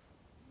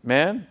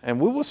 Man, and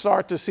we will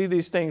start to see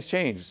these things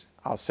change.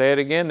 I'll say it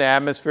again. The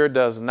atmosphere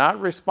does not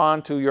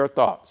respond to your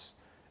thoughts.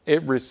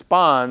 It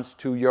responds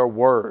to your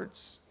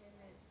words.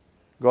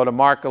 Go to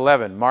Mark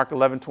 11. Mark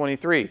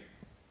 11:23.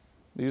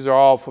 These are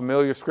all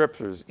familiar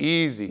scriptures.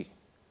 Easy.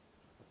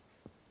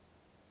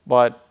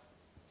 But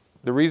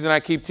the reason I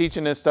keep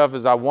teaching this stuff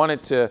is I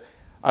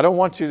don't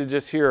want you to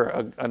just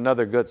hear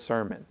another good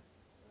sermon.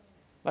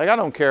 Like, I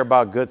don't care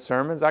about good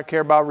sermons. I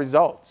care about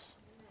results.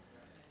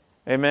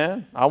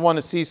 Amen. I want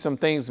to see some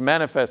things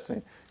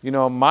manifesting. You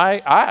know,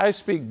 I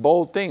speak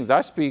bold things.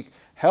 I speak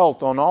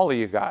health on all of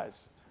you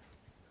guys.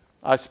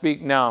 I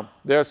speak now.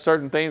 There are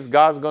certain things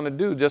God's going to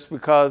do just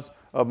because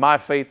of my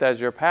faith as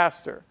your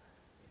pastor.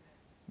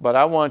 But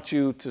I want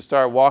you to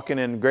start walking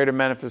in greater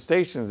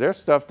manifestations. There's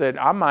stuff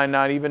that I might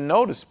not even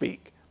know to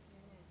speak.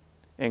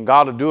 And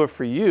God will do it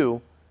for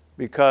you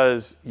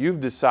because you've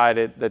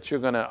decided that you're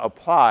going to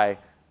apply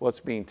what's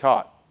being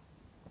taught.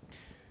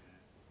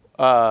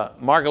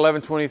 Mark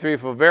 11:23,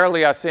 for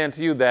verily I say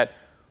unto you that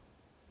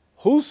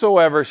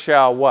whosoever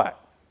shall what?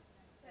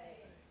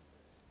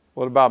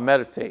 What about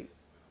meditate?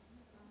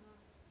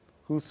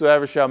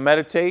 Whosoever shall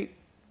meditate?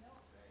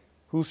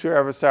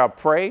 Whosoever shall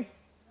pray?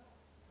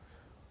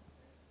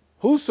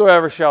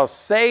 Whosoever shall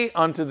say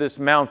unto this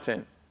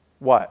mountain,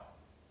 what?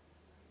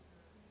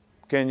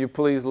 Can you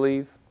please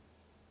leave?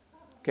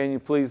 Can you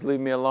please leave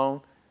me alone?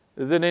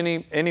 Is it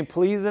any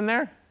please in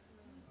there?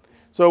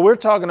 So we're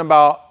talking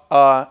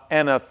about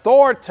an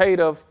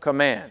authoritative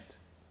command,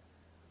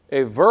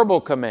 a verbal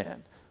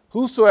command.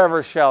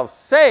 Whosoever shall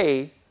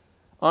say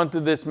unto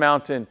this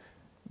mountain,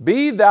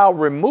 be thou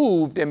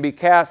removed and be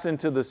cast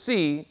into the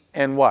sea,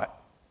 and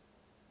what?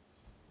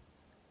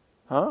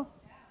 Huh?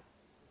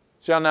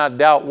 Shall not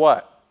doubt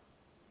what?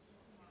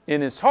 In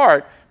his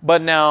heart.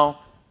 But now,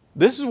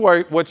 this is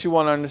what you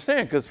want to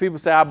understand, because people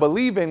say, I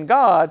believe in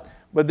God,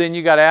 but then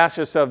you got to ask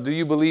yourself, do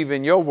you believe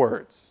in your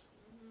words?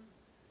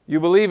 You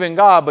believe in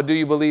God, but do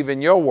you believe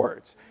in your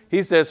words?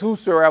 He says,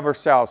 whosoever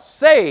shall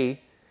say,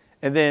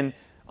 and then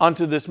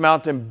unto this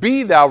mountain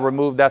be thou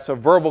removed. That's a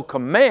verbal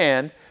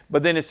command.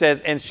 But then it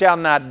says, and shall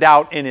not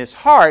doubt in his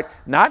heart,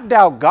 not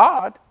doubt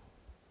God.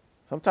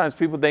 Sometimes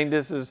people think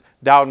this is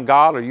doubting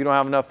God or you don't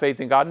have enough faith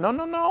in God. No,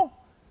 no, no.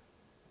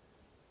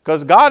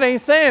 Because God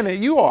ain't saying it,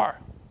 you are.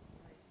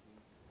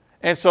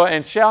 And so,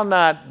 and shall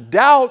not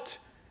doubt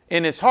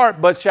in his heart,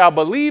 but shall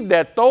believe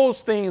that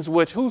those things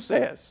which who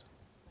says?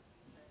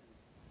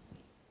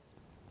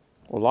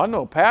 Well, I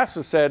know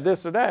pastor said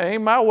this or that. It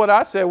ain't about what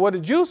I said. What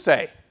did you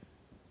say?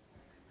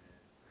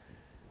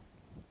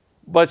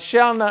 But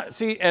shall not,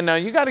 see, and now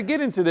you got to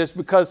get into this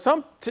because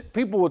some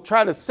people will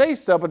try to say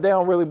stuff, but they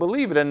don't really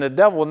believe it. And the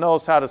devil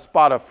knows how to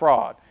spot a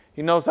fraud.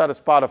 He knows how to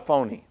spot a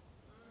phony.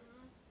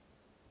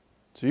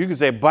 So you can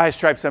say, by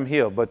stripes I'm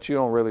healed, but you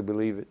don't really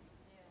believe it.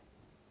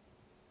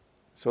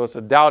 So it's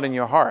a doubt in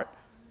your heart.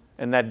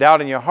 And that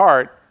doubt in your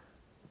heart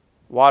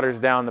waters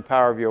down the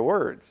power of your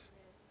words.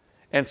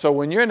 And so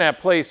when you're in that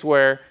place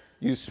where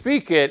you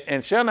speak it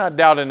and shall not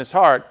doubt in his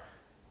heart,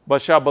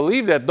 but shall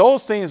believe that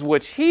those things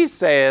which he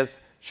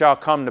says shall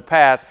come to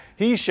pass,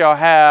 he shall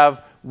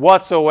have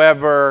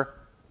whatsoever.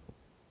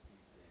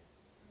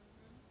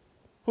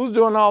 Who's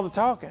doing all the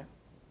talking?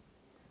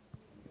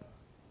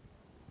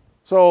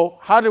 So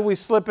how did we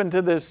slip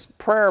into this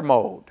prayer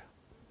mode?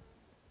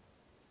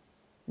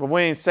 But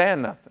we ain't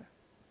saying nothing.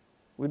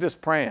 We're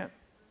just praying.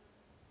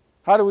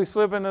 How do we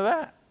slip into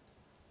that?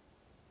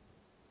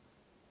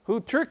 Who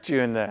tricked you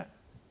in that?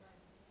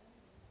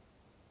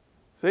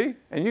 See?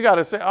 And you got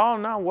to say, oh,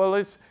 no, well,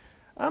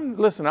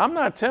 listen, I'm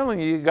not telling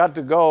you got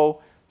to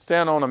go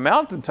stand on a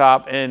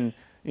mountaintop and,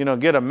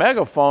 get a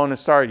megaphone and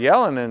start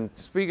yelling and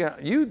speaking.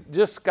 You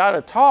just got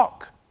to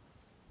talk.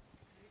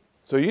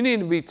 So you need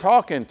to be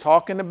talking.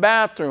 Talk in the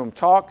bathroom.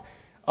 Talk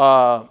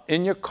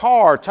in your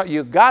car.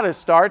 You got to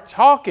start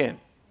talking.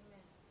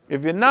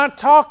 If you're not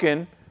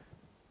talking,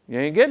 you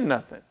ain't getting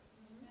nothing.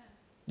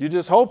 You're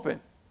just hoping.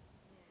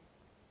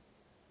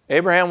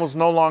 Abraham was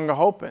no longer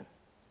hoping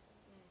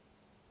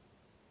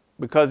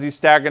because he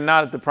staggered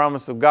not at the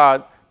promise of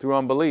God through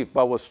unbelief,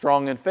 but was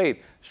strong in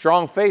faith.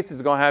 Strong faith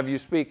is going to have you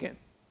speaking.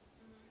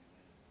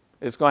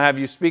 It's going to have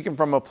you speaking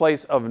from a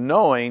place of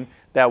knowing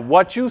that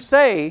what you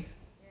say,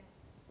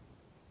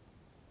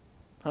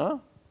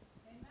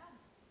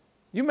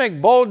 you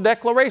make bold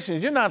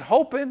declarations. You're not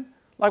hoping.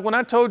 Like when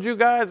I told you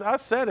guys, I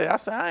said it. I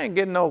said, I ain't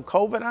getting no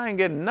COVID. I ain't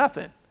getting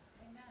nothing.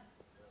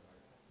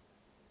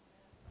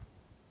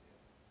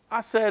 I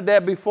said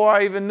that before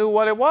I even knew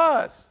what it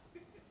was.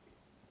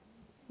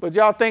 But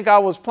y'all think I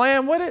was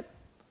playing with it?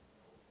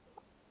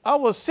 I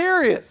was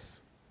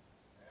serious.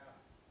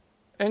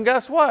 And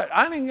guess what?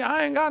 I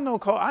ain't got no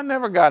COVID. I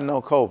never got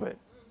no COVID.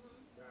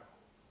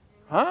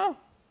 Huh?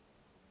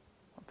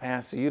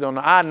 Pastor, you don't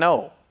know. I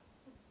know.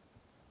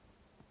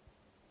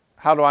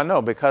 How do I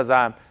know? Because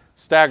I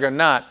stagger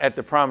not at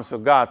the promise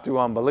of God through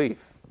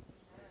unbelief.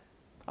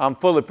 I'm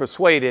fully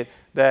persuaded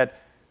that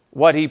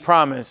what he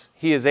promised,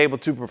 he is able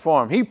to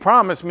perform. He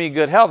promised me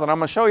good health, and I'm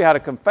going to show you how to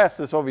confess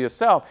this over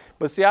yourself.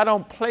 But see, I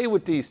don't play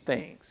with these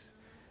things.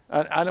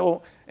 I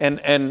don't,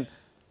 and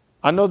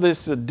I know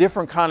this is a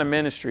different kind of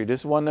ministry. This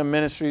is one of the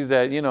ministries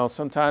that,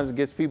 sometimes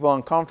gets people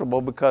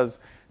uncomfortable because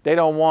they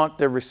don't want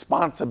the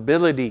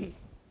responsibility.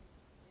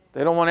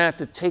 They don't want to have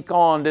to take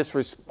on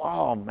this,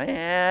 oh,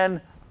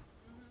 man.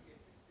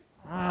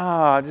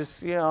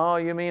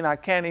 You mean I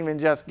can't even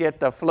just get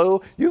the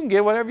flu? You can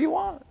get whatever you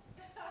want.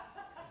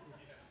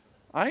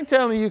 I ain't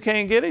telling you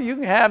can't get it. You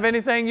can have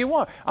anything you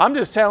want. I'm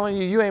just telling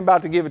you, you ain't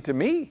about to give it to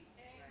me.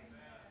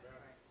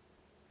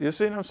 You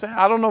see what I'm saying?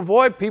 I don't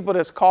avoid people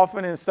that's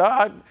coughing and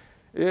stuff.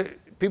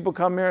 People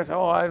come here and say,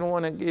 oh, I don't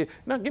want to give.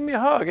 No, give me a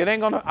hug. It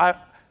ain't going to.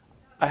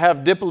 I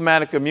have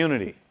diplomatic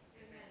immunity.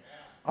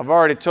 I've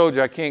already told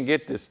you I can't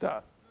get this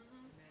stuff.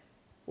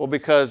 Well,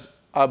 because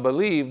I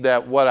believe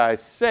that what I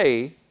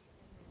say,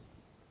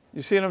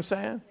 you see what I'm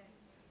saying?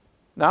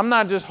 Now, I'm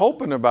not just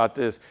hoping about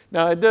this.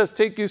 Now, it does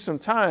take you some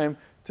time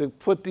to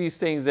put these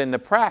things into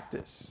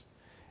practice.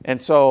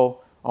 And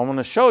so I want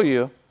to show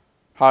you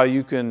how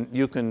you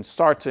can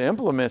start to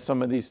implement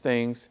some of these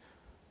things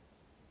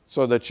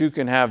so that you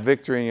can have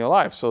victory in your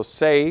life. So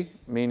say,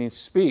 meaning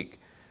speak.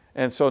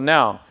 And so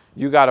now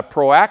you got to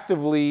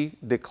proactively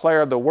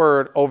declare the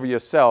word over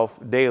yourself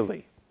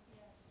daily.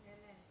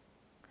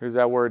 Here's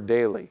that word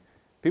daily.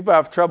 People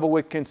have trouble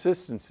with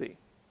consistency,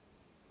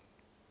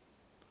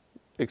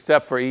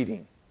 except for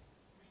eating.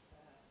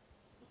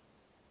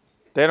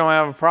 They don't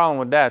have a problem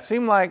with that.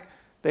 Seem like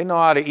they know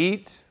how to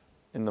eat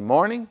in the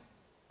morning,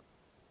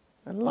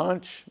 at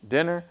lunch,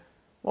 dinner.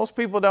 Most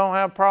people don't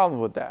have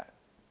problems with that.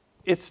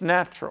 It's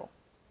natural.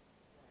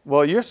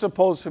 Well, you're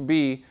supposed to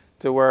be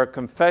to where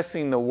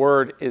confessing the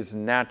word is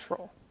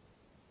natural.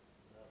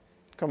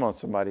 Come on,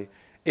 somebody.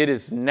 It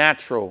is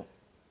natural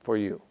for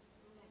you.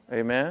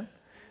 Amen?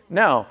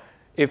 Now,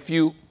 if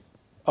you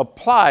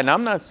apply, and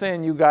I'm not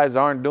saying you guys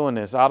aren't doing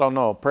this. I don't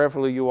know.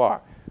 Prayerfully you are.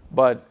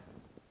 But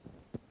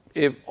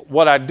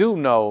what I do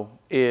know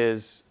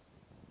is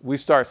we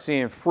start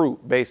seeing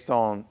fruit based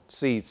on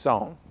seed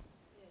sown.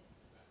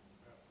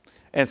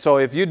 And so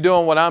if you're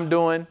doing what I'm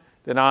doing,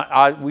 then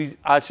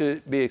I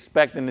should be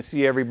expecting to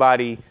see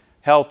everybody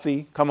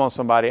healthy. Come on,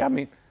 somebody. I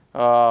mean,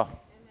 come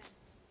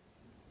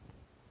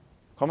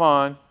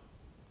on.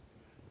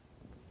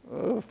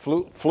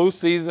 Flu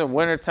season,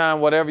 wintertime,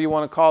 whatever you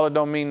want to call it,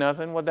 don't mean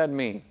nothing. What that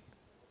mean?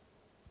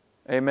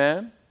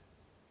 Amen?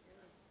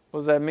 What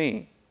does that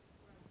mean?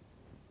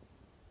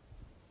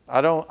 I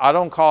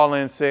don't call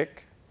in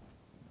sick.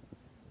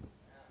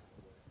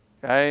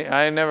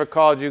 I ain't never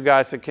called you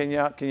guys and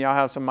said, can y'all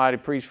have somebody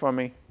preach for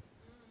me?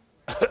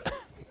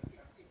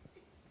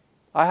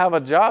 I have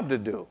a job to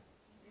do.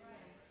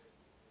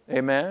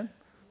 Amen?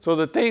 So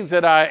the things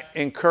that I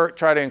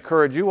try to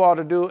encourage you all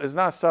to do is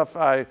not stuff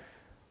I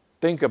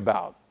think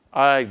about.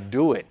 I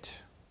do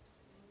it.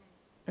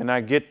 And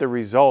I get the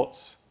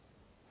results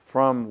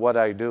from what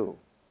I do.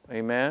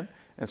 Amen?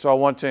 And so I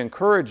want to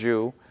encourage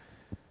you,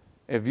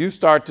 if you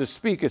start to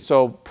speak it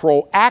so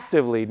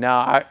proactively.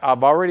 Now,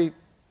 I've already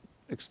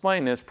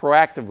explained this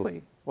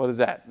proactively. What is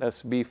that?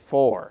 That's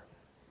before.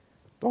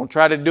 Don't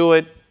try to do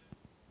it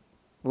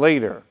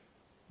later.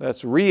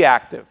 That's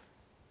reactive.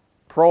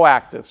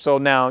 Proactive. So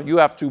now you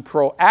have to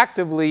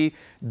proactively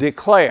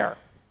declare.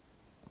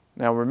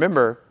 Now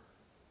remember,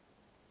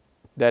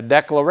 that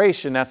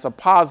declaration, that's a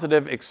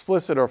positive,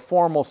 explicit, or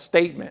formal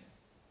statement.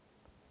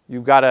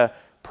 You've got to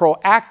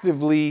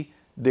proactively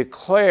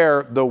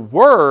declare the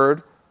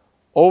word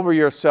over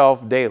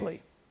yourself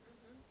daily.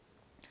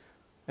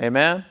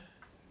 Amen?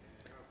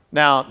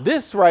 Now,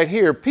 this right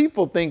here,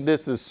 people think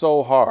this is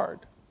so hard.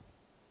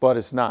 but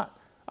it's not.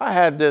 I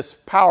had this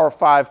Power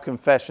 5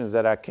 confessions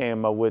that I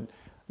came up with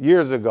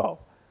years ago.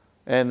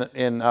 And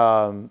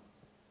the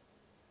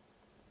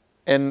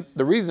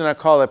reason I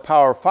call it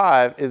Power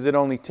 5 is it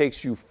only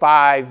takes you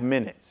 5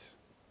 minutes.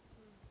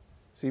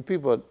 See,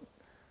 people,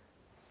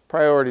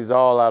 priorities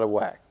all out of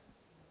whack.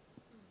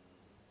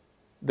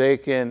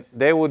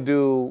 They will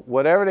do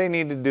whatever they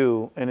need to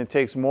do, and it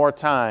takes more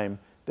time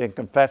than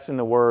confessing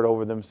the word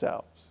over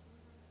themselves.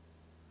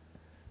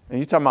 And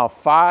you're talking about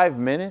 5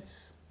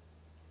 minutes?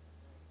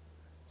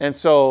 And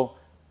so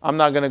I'm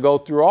not going to go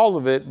through all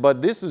of it,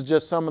 but this is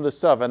just some of the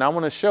stuff. And I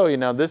want to show you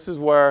now, this is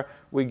where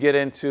we get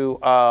into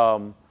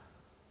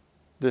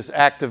this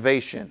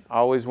activation. I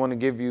always want to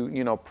give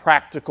you,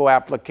 practical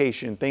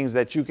application, things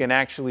that you can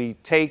actually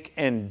take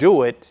and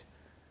do it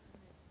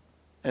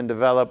and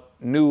develop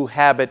new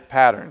habit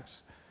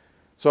patterns.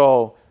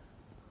 So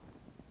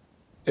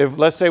if,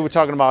 let's say we're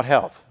talking about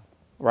health,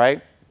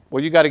 right?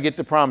 Well, you got to get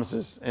the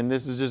promises, and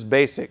this is just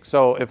basic.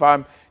 So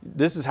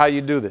this is how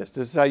you do this.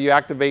 This is how you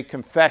activate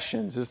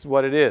confessions. This is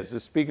what it is.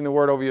 It's speaking the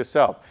word over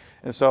yourself.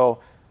 And so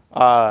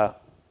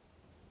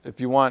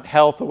if you want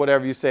health or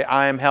whatever, you say,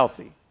 I am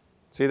healthy.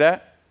 See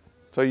that?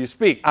 So you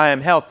speak, I am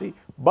healthy.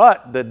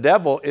 But the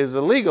devil is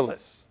a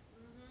legalist.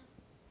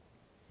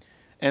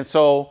 And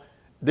so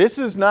this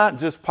is not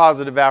just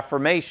positive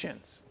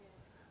affirmations.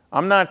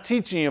 I'm not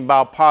teaching you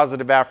about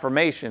positive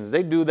affirmations.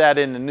 They do that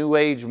in the New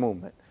Age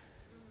movement.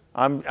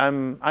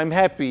 I'm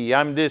happy,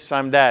 I'm this,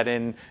 I'm that,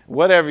 and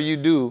whatever you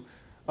do,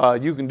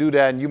 you can do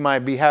that and you might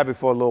be happy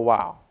for a little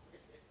while.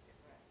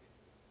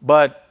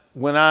 But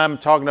when I'm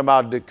talking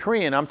about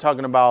decreeing, I'm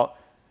talking about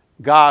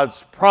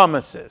God's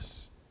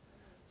promises.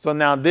 So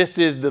now this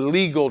is the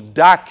legal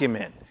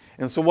document.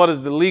 And so what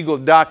does the legal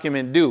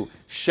document do?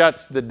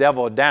 Shuts the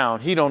devil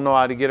down. He don't know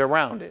how to get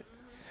around it.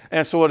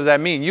 And so what does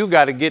that mean? You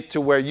got to get to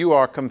where you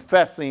are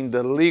confessing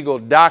the legal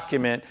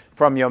document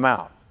from your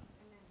mouth.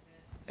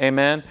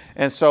 Amen.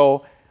 And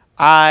so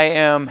I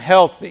am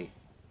healthy.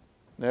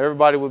 Now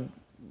everybody would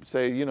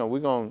say, I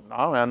don't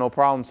have no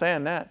problem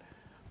saying that.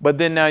 But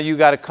then now you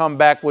got to come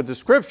back with the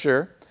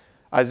scripture,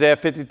 Isaiah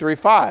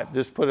 53:5.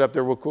 Just put it up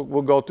there.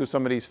 We'll go through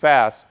some of these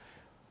fast.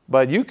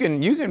 But you can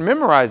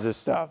memorize this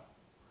stuff.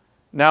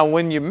 Now,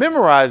 when you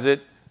memorize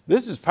it,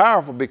 this is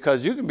powerful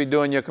because you can be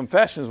doing your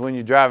confessions when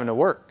you're driving to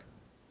work.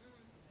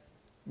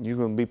 You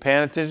can be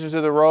paying attention to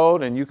the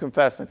road and you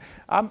confessing.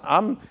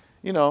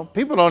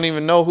 People don't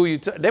even know who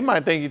they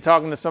might think you're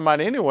talking to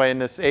somebody anyway in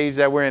this age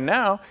that we're in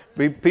now.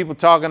 People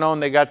talking on,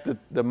 they got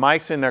the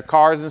mics in their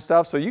cars and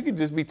stuff, so you could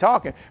just be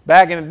talking.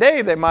 Back in the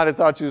day, they might have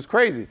thought you was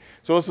crazy.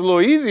 So it's a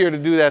little easier to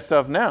do that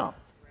stuff now.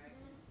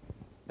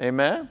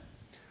 Amen?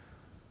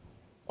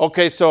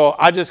 Okay, so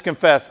I just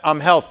confess I'm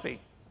healthy.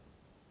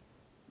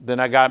 Then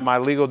I got my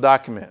legal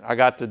document. I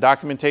got the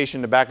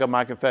documentation to back up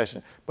my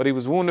confession. But he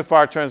was wounded for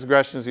our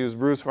transgressions. He was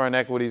bruised for our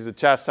iniquities. The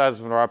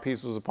chastisement of our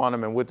peace was upon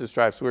him, and with the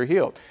stripes we were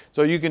healed.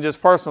 So you can just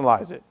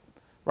personalize it,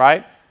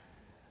 right?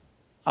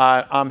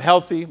 I'm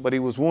healthy, but he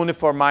was wounded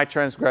for my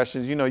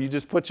transgressions. You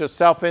just put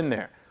yourself in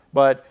there.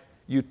 But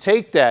you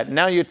take that.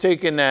 Now you're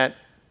taking that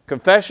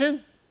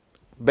confession,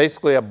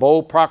 basically a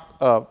bold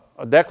a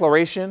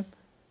declaration.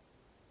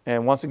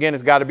 And once again,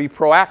 it's got to be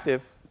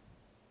proactive.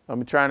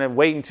 I'm trying to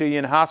wait until you're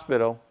in the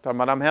hospital, talking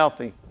about I'm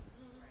healthy.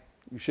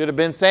 You should have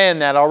been saying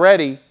that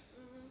already.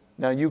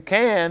 Now you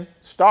can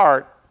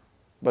start,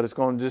 but it's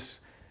going to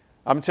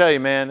I'm telling you,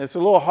 man, it's a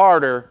little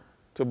harder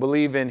to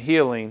believe in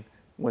healing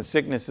when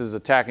sickness is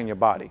attacking your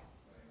body.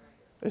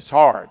 It's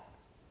hard.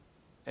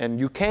 And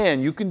you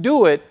can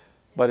do it,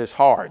 but it's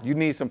hard. You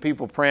need some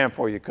people praying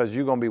for you because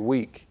you're going to be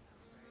weak.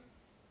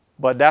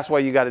 But that's why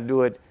you got to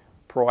do it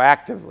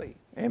proactively.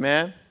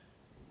 Amen?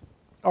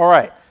 All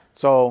right.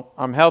 So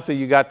I'm healthy.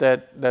 You got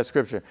that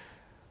scripture.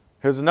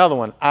 Here's another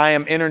one. I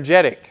am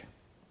energetic.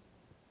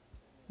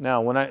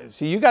 Now,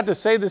 you got to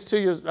say this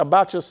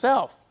about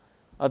yourself.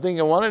 I think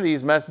in one of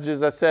these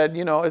messages I said,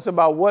 it's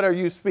about what are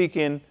you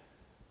speaking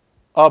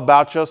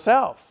about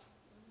yourself.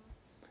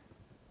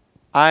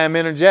 I am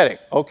energetic.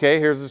 Okay,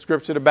 here's the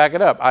scripture to back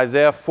it up.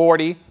 Isaiah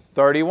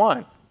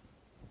 40:31.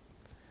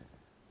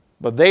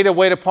 But they that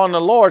wait upon the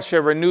Lord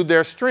shall renew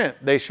their strength.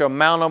 They shall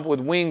mount up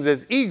with wings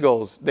as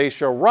eagles. They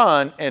shall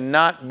run and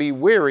not be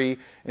weary,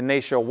 and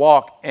they shall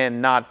walk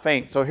and not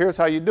faint. So here's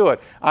how you do it.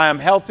 I am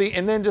healthy,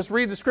 and then just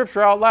read the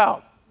scripture out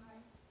loud.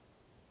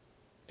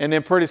 And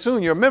then pretty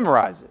soon you'll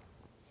memorize it.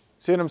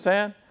 See what I'm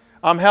saying?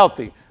 I'm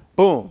healthy.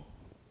 Boom.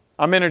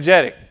 I'm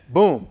energetic.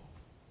 Boom.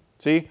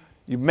 See?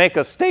 You make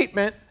a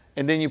statement,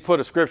 and then you put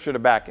a scripture to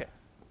back it.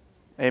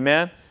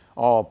 Amen?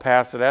 Oh,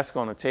 Pastor, that's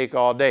going to take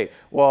all day.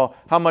 Well,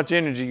 how much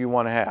energy you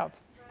want to have?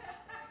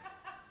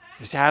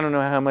 You say, I don't know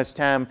how much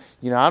time,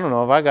 I don't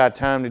know if I got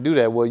time to do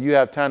that. Well, you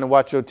have time to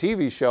watch your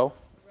TV show.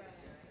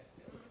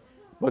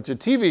 But your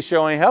TV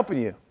show ain't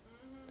helping you.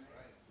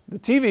 The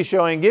TV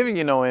show ain't giving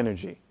you no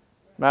energy.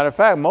 Matter of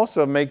fact, most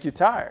of them make you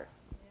tired.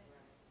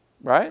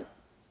 Right?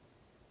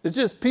 It's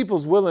just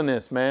people's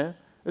willingness, man.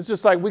 It's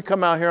just like we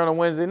come out here on a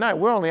Wednesday night.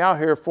 We're only out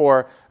here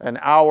for an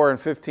hour and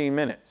 15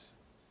 minutes.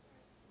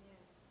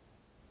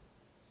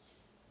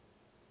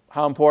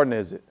 How important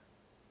is it?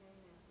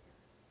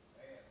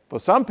 For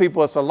some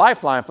people, it's a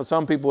lifeline. For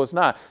some people, it's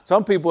not.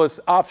 Some people, it's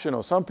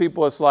optional. Some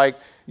people, it's like,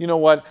 you know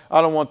what?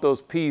 I don't want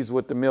those peas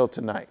with the meal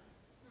tonight.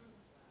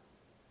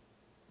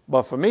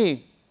 But for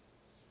me,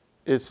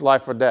 it's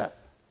life or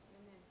death.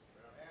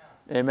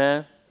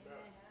 Amen.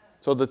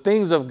 So the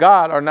things of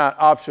God are not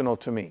optional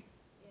to me.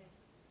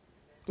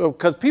 So,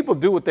 because people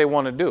do what they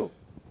want to do.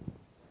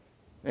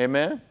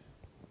 Amen.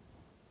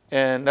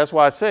 And that's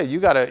why I said you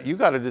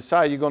gotta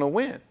decide you're going to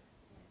win.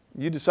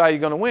 You decide you're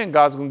going to win,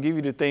 God's going to give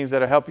you the things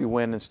that'll help you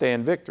win and stay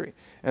in victory.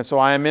 And so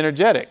I am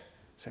energetic.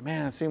 Say,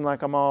 man, it seems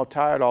like I'm all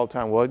tired all the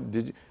time. Well,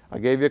 I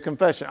gave you a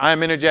confession. I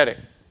am energetic.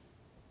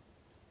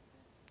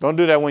 Don't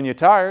do that when you're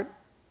tired.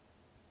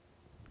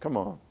 Come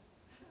on.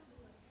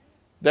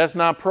 That's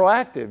not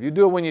proactive. You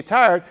do it when you're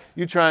tired.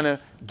 You're trying to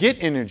get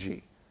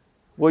energy.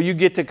 Well, you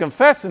get to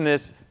confessing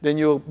this, then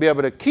you'll be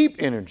able to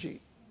keep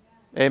energy.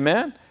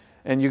 Amen?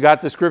 And you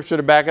got the scripture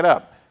to back it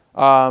up.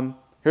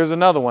 Here's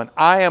another one.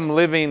 I am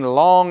living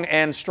long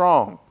and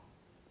strong.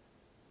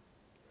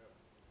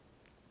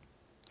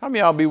 How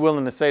many of y'all be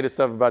willing to say this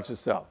stuff about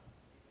yourself?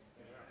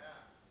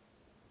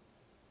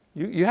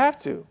 You have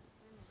to.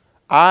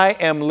 I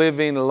am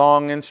living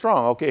long and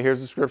strong. Okay,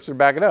 here's the scripture to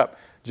back it up.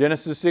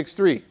 Genesis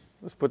 6:3.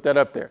 Let's put that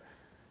up there.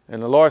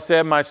 And the Lord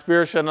said, my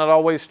spirit shall not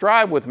always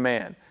strive with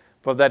man,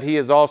 for that he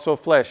is also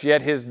flesh.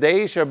 Yet his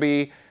days shall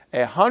be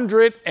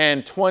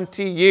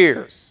 120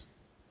 years.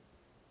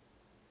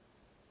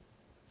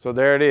 So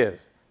there it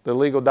is, the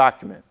legal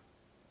document.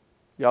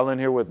 Y'all in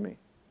here with me?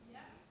 Yeah.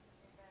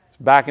 It's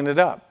backing it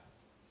up.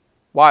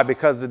 Why?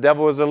 Because the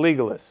devil is a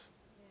legalist.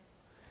 Yeah.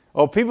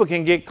 Oh, people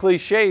can get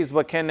cliches,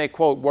 but can they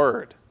quote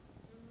word?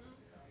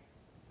 Mm-hmm.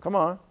 Come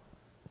on.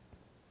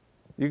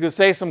 You can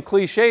say some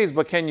cliches,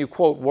 but can you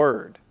quote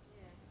word?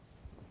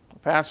 Yeah.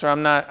 Pastor,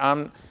 I'm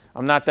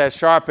not that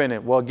sharp in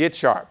it. Well, get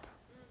sharp.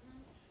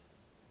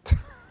 Mm-hmm.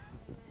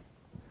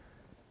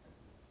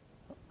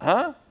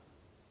 Huh?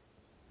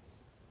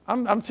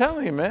 I'm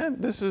telling you,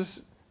 man,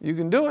 you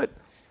can do it.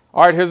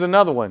 All right, here's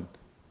another one.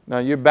 Now,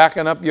 you're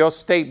backing up your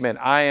statement.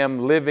 I am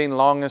living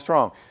long and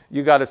strong.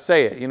 You got to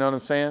say it. You know what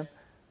I'm saying?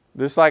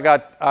 Just like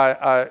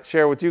I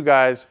share with you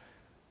guys,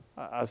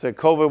 I said,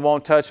 COVID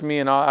won't touch me,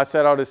 and I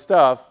said all this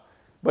stuff.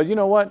 But you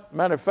know what?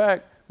 Matter of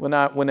fact,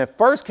 when it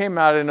first came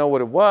out, I didn't know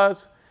what it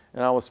was,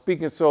 and I was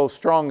speaking so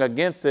strong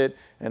against it,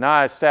 and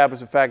I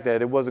established the fact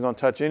that it wasn't going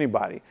to touch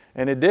anybody.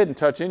 And it didn't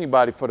touch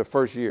anybody for the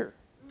first year.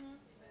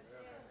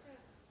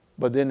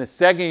 But then the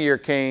second year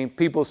came,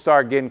 people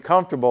started getting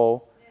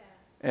comfortable,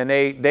 and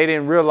they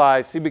didn't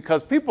realize, see,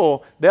 because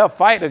people, they'll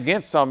fight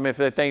against something if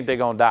they think they're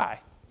going to die.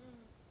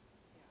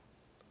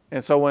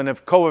 And so when the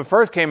COVID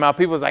first came out,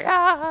 people was like,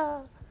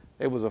 ah,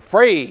 they was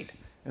afraid.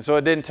 And so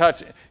it didn't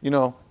touch,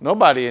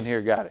 nobody in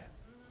here got it.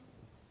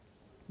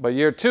 But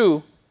year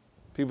two,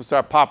 people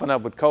start popping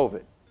up with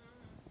COVID.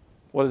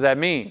 What does that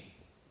mean?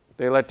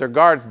 They let their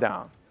guards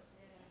down.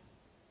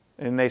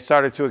 And they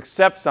started to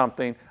accept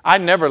something.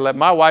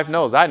 My wife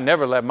knows, I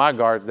never let my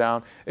guards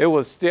down. It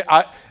was still,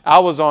 I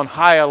was on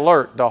high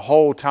alert the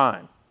whole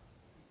time.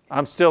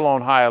 I'm still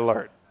on high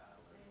alert.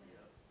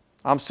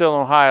 I'm still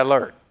on high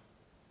alert.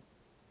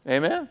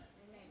 Amen?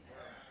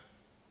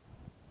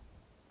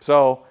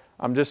 So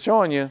I'm just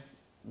showing you,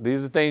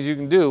 these are things you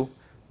can do.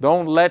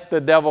 Don't let the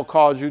devil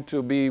cause you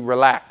to be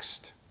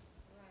relaxed.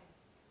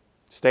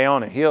 Stay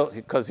on it.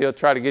 Because he'll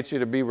try to get you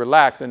to be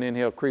relaxed, and then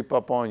he'll creep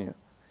up on you.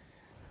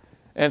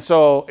 And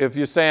so if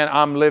you're saying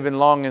I'm living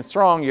long and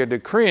strong, you're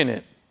decreeing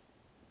it.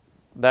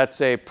 That's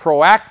a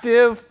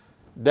proactive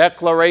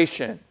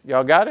declaration.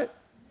 Y'all got it?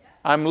 Yeah.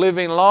 I'm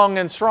living long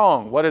and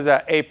strong. What is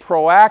that? A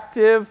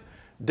proactive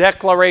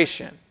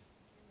declaration.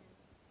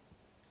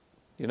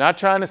 You're not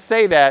trying to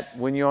say that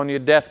when you're on your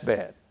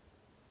deathbed.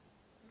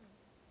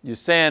 You're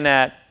saying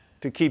that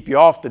to keep you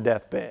off the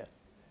deathbed.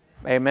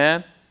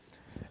 Amen?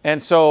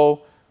 And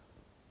so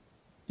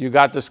you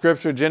got the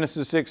scripture,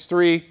 Genesis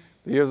 6:3.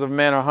 The years of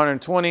man are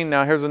 120.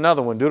 Now here's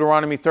another one,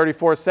 Deuteronomy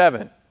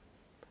 34:7.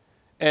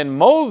 And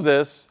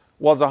Moses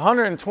was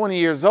 120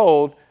 years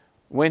old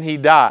when he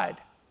died.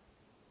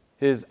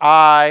 His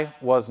eye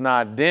was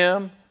not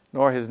dim,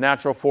 nor his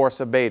natural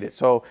force abated.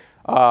 So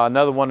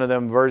another one of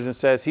them versions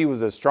says he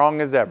was as strong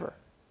as ever.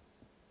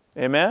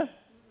 Amen?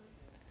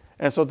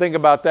 And so think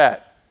about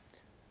that.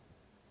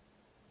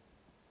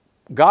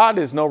 God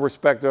is no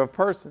respecter of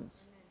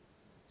persons.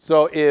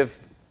 So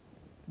if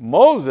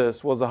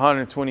Moses was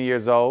 120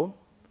 years old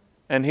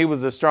and he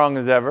was as strong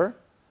as ever,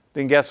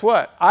 then guess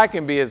what? I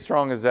can be as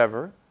strong as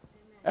ever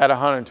at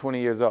 120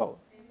 years old.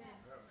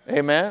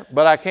 Amen.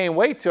 But I can't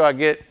wait till I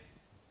get,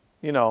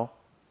 to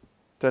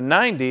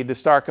 90 to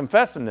start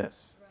confessing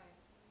this.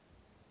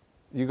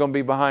 You're going to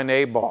be behind the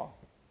 8-ball.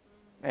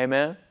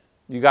 Amen.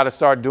 You got to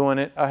start doing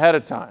it ahead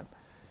of time.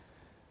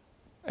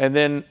 And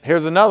then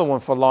here's another one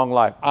for long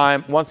life.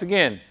 Once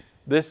again,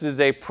 this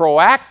is a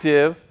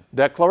proactive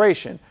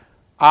declaration.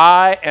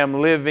 I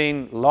am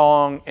living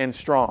long and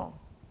strong.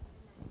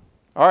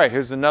 All right,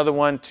 here's another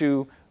one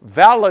to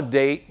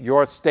validate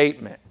your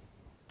statement.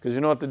 Because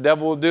you know what the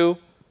devil will do?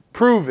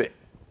 Prove it.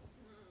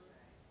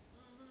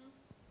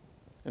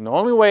 And the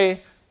only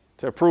way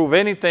to prove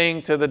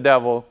anything to the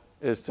devil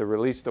is to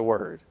release the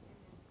word.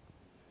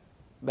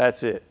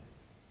 That's it.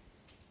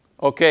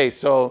 Okay,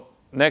 so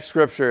next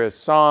scripture is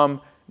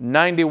Psalm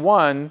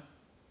 91:16.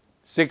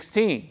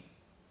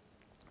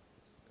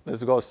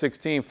 Let's go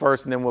 16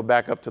 first, and then we'll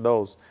back up to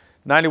those.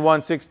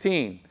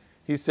 91:16.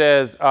 He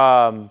says,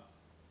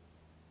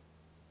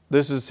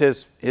 this is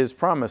his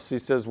promise. He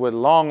says, with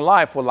long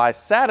life will I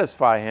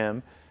satisfy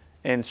him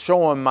and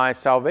show him my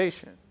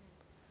salvation.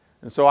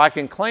 And so I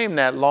can claim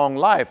that long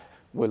life.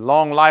 With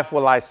long life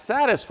will I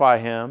satisfy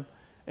him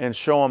and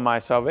show him my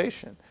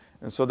salvation.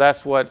 And so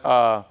that's what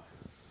Psalm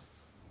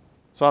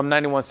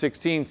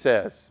 91:16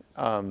 says.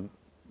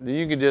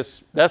 You can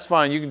just, that's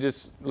fine. You can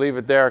just leave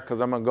it there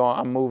because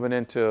I'm moving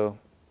into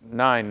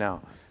 9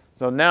 now.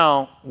 So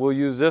now we'll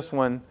use this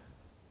one.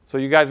 So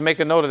you guys make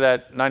a note of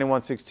that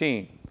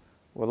 91:16.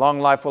 With long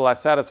life will I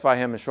satisfy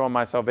him and show him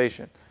my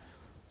salvation.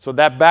 So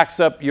that backs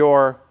up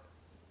your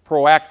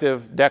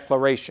proactive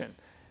declaration.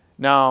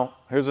 Now,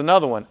 here's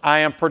another one. I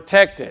am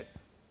protected.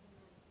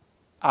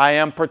 I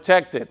am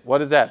protected.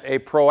 What is that? A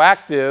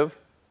proactive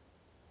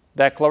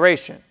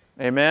declaration.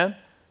 Amen?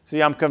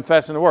 See, I'm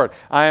confessing the word.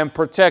 I am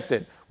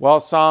protected. Well,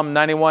 Psalm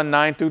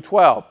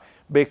 91:9-12.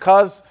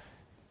 Because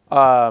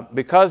thou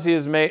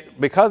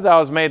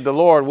hast made the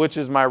Lord, which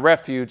is my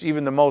refuge,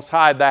 even the Most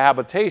High, thy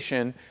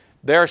habitation,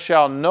 there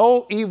shall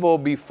no evil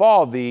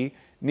befall thee,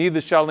 neither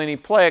shall any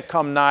plague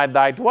come nigh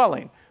thy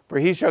dwelling. For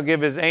he shall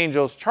give his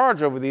angels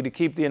charge over thee to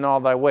keep thee in all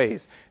thy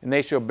ways. And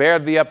they shall bear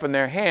thee up in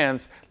their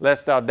hands,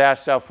 lest thou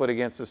dash thy foot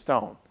against a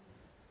stone.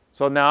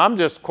 So now I'm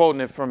just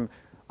quoting it from,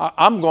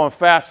 I'm going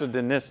faster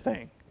than this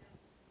thing.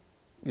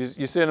 You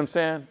see what I'm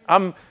saying?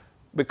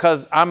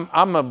 Because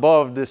I'm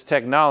above this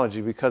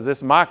technology because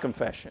it's my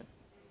confession.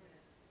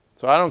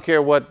 So I don't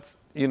care what,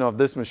 if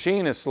this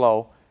machine is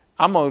slow,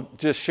 I'm going to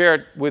just share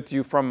it with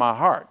you from my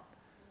heart.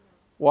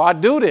 Well, I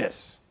do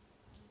this.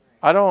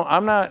 I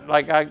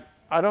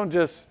don't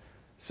just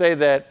say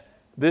that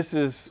this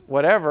is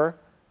whatever,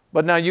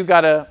 but now you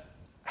got to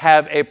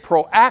have a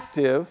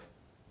proactive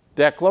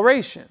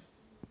declaration,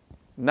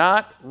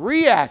 not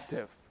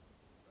reactive.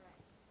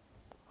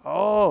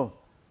 Oh,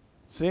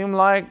 seem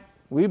like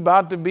we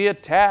about to be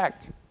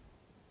attacked.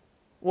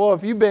 Well,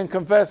 if you've been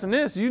confessing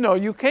this, you know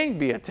you can't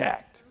be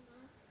attacked.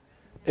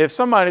 If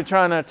somebody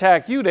trying to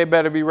attack you, they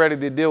better be ready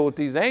to deal with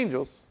these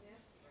angels.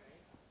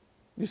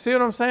 You see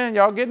what I'm saying?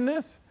 Y'all getting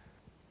this?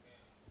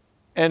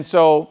 And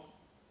so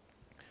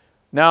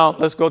now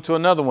let's go to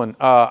another one.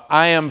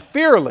 I am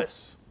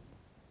fearless.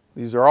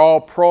 These are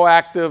all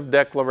proactive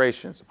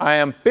declarations. I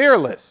am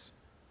fearless.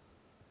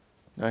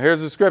 Now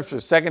here's the scripture,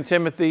 2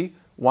 Timothy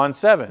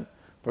 1:7.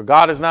 For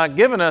God has not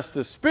given us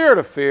the spirit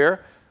of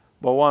fear,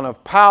 but one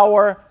of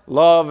power,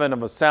 love, and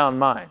of a sound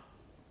mind.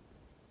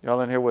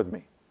 Y'all in here with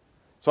me?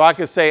 So I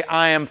could say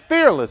I am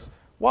fearless.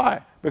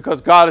 Why?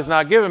 Because God has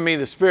not given me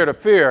the spirit of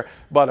fear,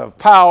 but of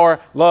power,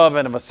 love,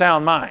 and of a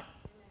sound mind.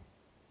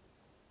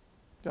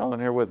 Y'all in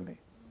here with me?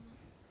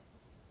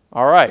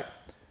 All right.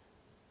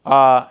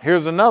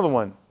 Here's another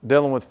one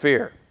dealing with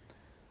fear.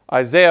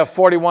 Isaiah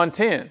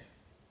 41:10,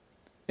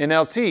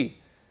 NLT.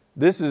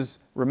 This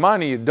is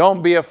reminding you,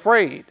 don't be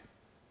afraid,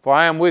 for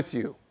I am with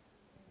you.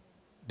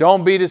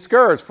 Don't be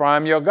discouraged, for I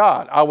am your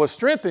God. I will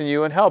strengthen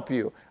you and help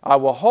you. I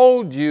will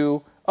hold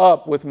you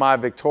up with my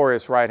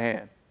victorious right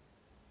hand.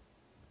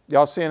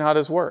 Y'all seeing how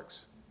this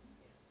works?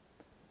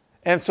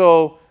 And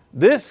so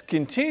this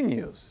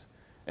continues.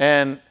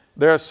 And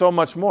there's so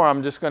much more.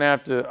 I'm just going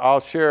to I'll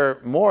share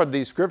more of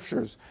these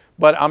scriptures.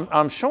 But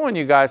I'm showing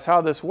you guys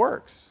how this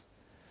works.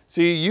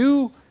 See,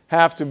 you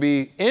have to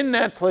be in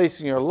that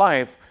place in your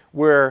life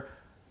where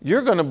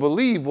you're going to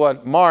believe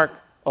what Mark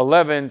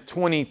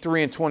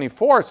 11:23 and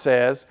 24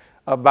 says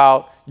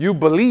about you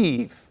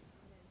believe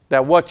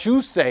that what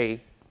you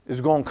say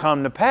is going to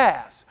come to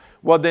pass.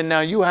 Well, then now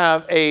you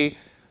have a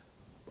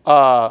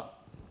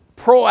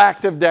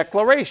proactive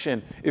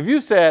declaration. If you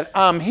said,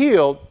 I'm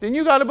healed, then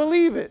you got to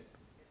believe it.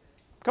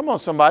 Come on,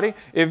 somebody.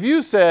 If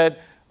you said,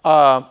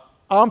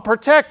 I'm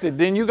protected,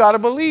 then you got to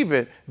believe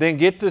it. Then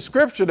get the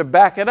scripture to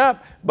back it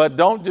up, but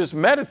don't just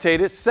meditate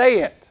it,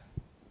 say it.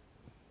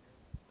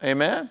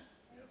 Amen?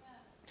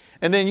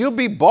 And then you'll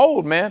be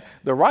bold, man.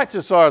 The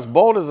righteous are as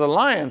bold as a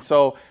lion.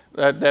 So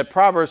that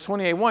Proverbs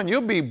 28:1,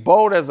 you'll be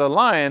bold as a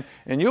lion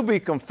and you'll be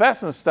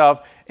confessing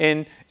stuff.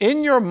 And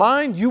in your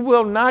mind, you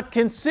will not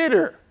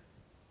consider.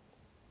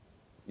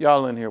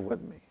 Y'all in here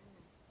with me.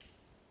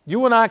 You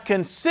will not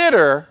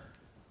consider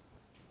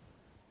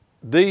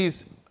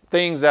these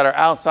things that are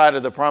outside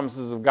of the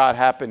promises of God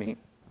happening.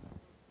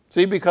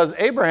 See, because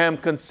Abraham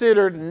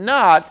considered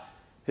not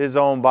his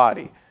own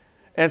body.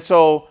 And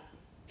so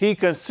he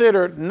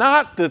considered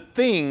not the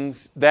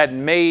things that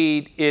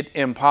made it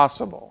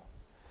impossible.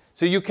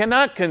 So you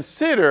cannot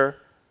consider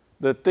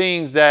the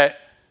things that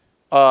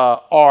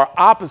are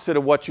opposite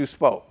of what you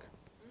spoke.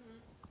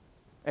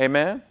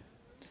 Amen?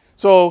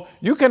 So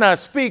you cannot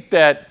speak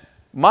that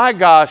my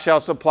God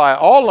shall supply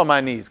all of my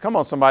needs. Come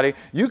on, somebody.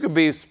 You could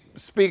be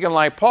speaking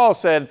like Paul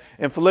said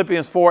in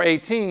Philippians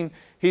 4:18.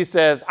 He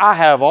says, I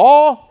have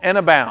all and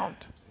abound.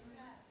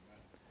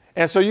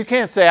 And so you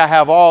can't say I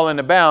have all and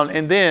abound.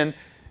 And then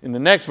in the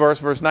next verse,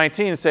 verse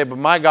 19, say, but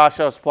my God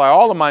shall supply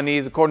all of my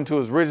needs according to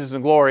his riches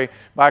and glory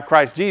by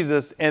Christ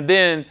Jesus. And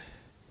then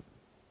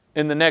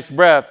in the next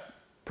breath,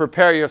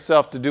 prepare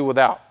yourself to do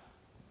without.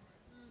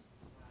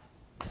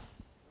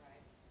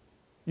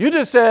 You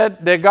just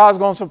said that God's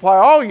going to supply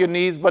all your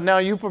needs, but now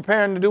you're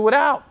preparing to do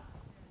without.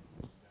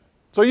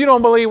 So you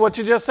don't believe what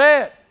you just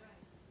said.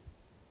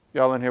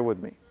 Y'all in here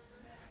with me?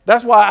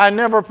 That's why I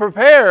never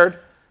prepared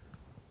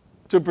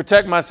to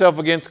protect myself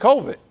against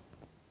COVID.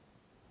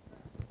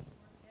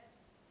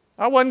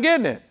 I wasn't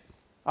getting it.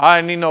 I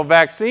didn't need no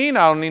vaccine.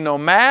 I don't need no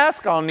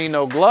mask. I don't need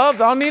no gloves.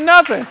 I don't need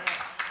nothing.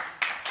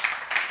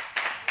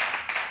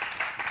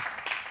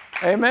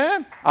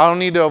 Amen. I don't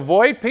need to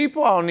avoid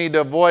people. I don't need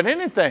to avoid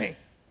anything.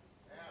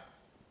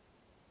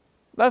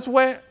 That's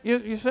where,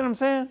 you see what I'm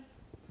saying?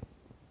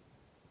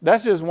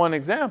 That's just one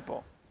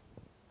example.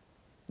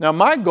 Now,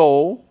 my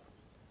goal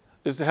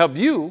is to help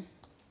you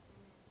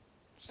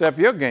step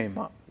your game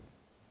up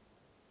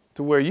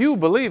to where you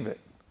believe it.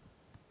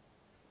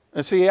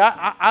 And see,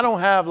 I don't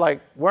have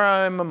like where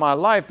I am in my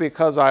life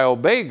because I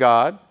obey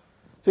God.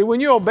 See, when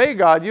you obey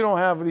God, you don't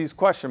have these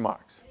question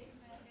marks.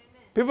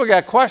 People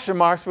got question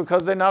marks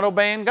because they're not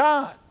obeying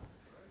God.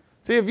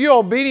 See, if you're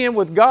obedient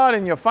with God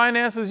in your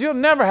finances, you'll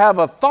never have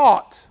a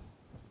thought.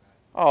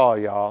 Oh,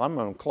 y'all, I'm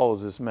going to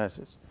close this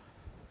message.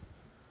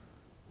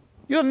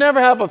 You'll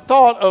never have a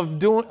thought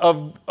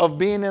of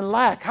being in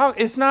lack.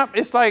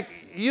 It's like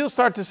you'll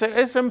start to say,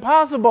 it's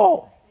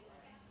impossible.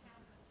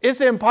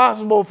 It's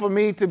impossible for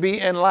me to be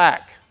in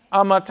lack.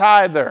 I'm a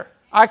tither.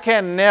 I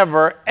can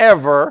never,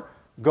 ever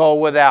go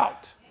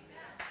without.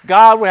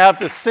 God would have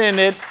to send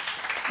it.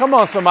 Come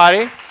on,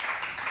 somebody.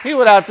 He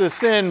would have to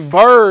send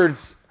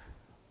birds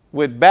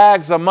with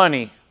bags of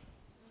money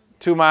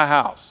to my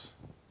house.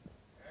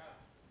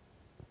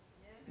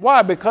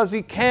 Why? Because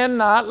he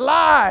cannot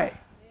lie.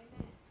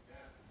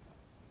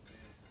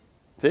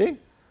 See?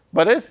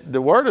 But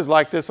the word is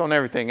like this on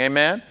everything.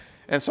 Amen?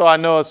 And so I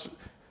know it's,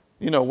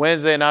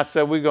 Wednesday, and I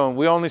said we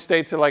only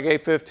stay till like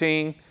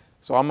 8:15,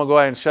 so I'm going to go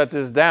ahead and shut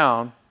this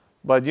down.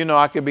 But,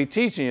 I could be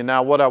teaching you.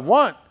 Now, what I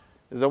want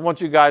is I want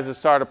you guys to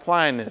start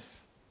applying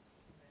this.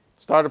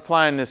 Start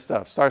applying this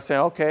stuff. Start saying,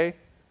 okay,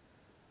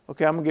 I'm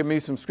going to give me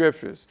some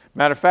scriptures.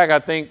 Matter of fact, I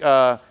think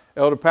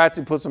Elder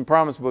Patsy put some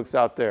promise books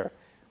out there.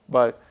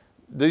 But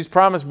these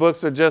promise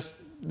books are just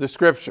the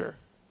scripture.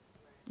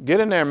 Get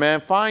in there,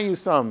 man. Find you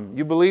something.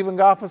 You believe in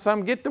God for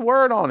something, get the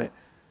word on it.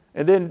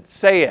 And then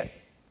say it.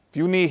 If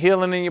you need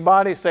healing in your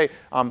body, say,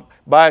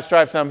 by his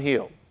stripes I'm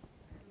healed.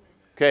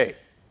 Okay.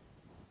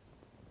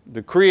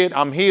 Decree it,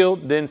 I'm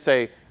healed. Then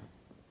say,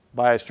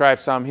 by his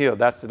stripes I'm healed.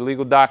 That's the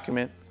legal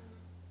document.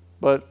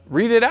 But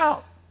read it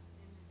out.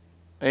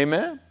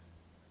 Amen.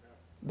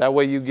 That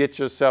way you get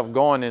yourself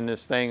going in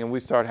this thing and we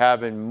start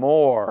having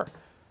more.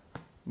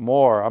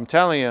 I'm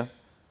telling you,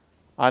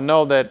 I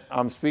know that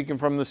I'm speaking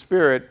from the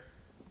Spirit.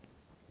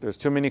 There's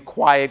too many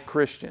quiet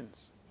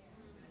Christians.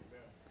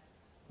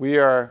 We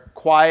are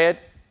quiet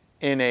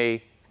in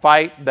a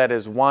fight that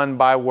is won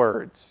by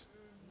words.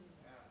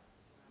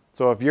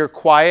 So if you're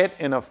quiet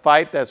in a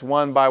fight that's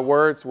won by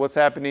words, what's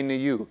happening to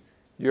you?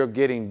 You're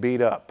getting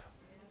beat up.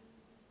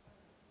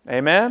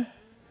 Amen?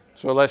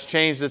 So let's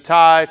change the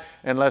tide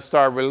and let's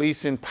start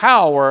releasing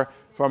power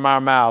from our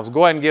mouths.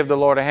 Go ahead and give the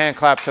Lord a hand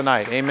clap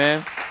tonight.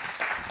 Amen?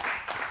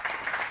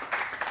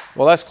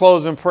 Well, let's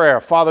close in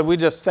prayer. Father, we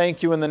just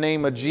thank you in the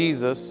name of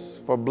Jesus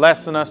for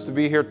blessing us to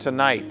be here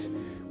tonight.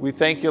 We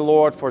thank you,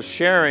 Lord, for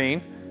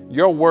sharing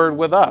your word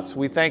with us.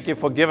 We thank you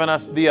for giving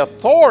us the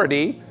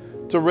authority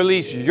to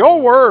release your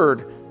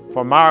word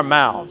from our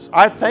mouths.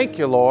 I thank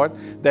you, Lord,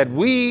 that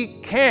we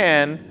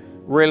can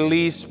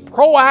release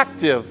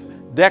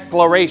proactive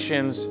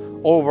declarations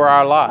over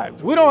our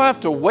lives. We don't have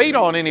to wait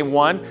on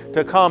anyone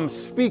to come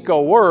speak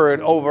a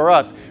word over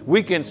us.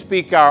 We can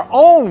speak our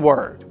own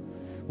word.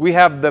 We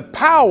have the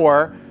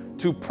power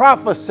to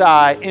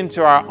prophesy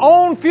into our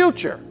own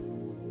future.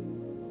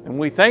 And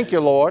we thank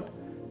you, Lord,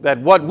 that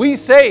what we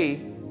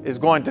say is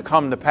going to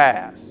come to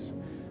pass.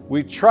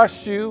 We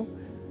trust you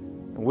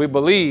and we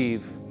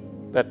believe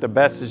that the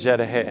best is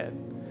yet ahead.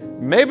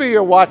 Maybe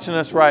you're watching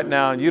us right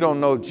now and you don't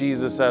know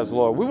Jesus as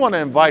Lord. We want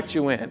to invite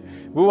you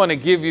in. We want to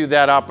give you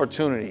that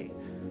opportunity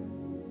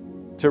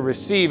to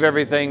receive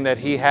everything that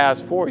he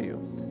has for you.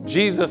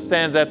 Jesus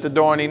stands at the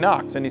door and he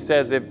knocks and he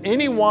says, if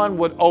anyone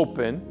would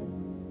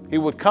open, he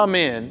would come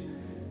in,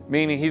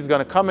 meaning he's going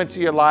to come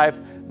into your life,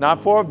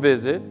 not for a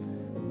visit,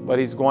 but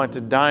he's going to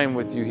dine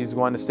with you. He's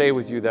going to stay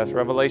with you. That's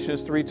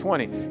Revelations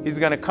 3:20. He's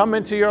going to come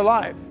into your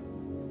life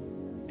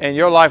and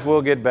your life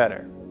will get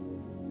better.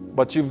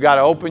 But you've got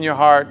to open your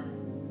heart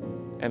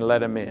and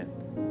let him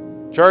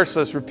in. Church,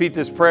 let's repeat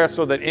this prayer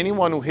so that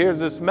anyone who hears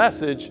this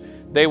message,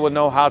 they will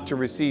know how to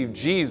receive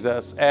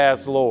Jesus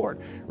as Lord.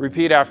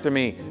 Repeat after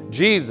me.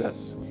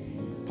 Jesus,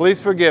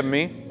 please forgive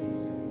me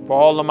for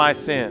all of my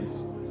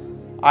sins.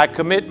 I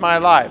commit my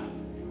life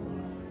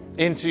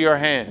into your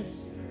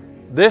hands.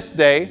 This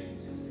day,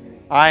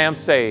 I am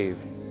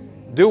saved.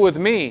 Do with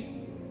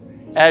me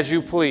as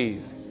you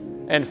please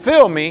and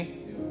fill me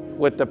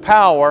with the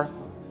power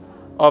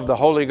of the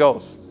Holy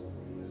Ghost.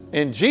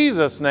 In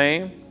Jesus'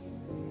 name,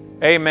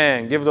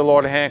 amen. Give the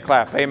Lord a hand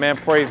clap. Amen.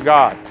 Praise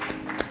God.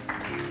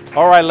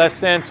 All right, let's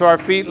stand to our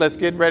feet. Let's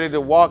get ready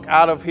to walk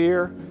out of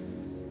here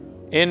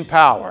in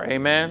power.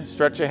 Amen.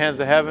 Stretch your hands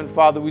to heaven.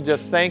 Father, we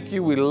just thank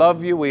you. We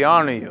love you. We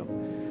honor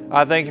you.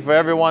 I thank you for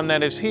everyone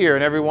that is here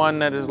and everyone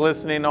that is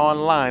listening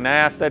online. I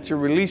ask that you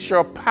release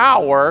your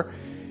power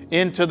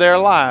into their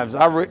lives.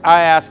 I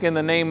ask in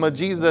the name of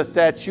Jesus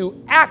that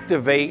you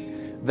activate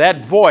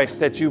that voice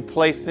that you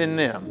placed in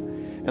them,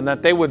 and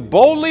that they would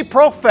boldly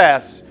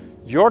profess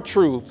your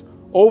truth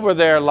over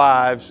their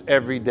lives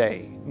every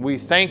day. We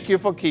thank you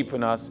for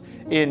keeping us.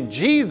 In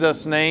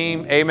Jesus'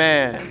 name,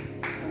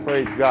 amen.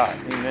 Praise God.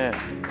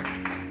 Amen.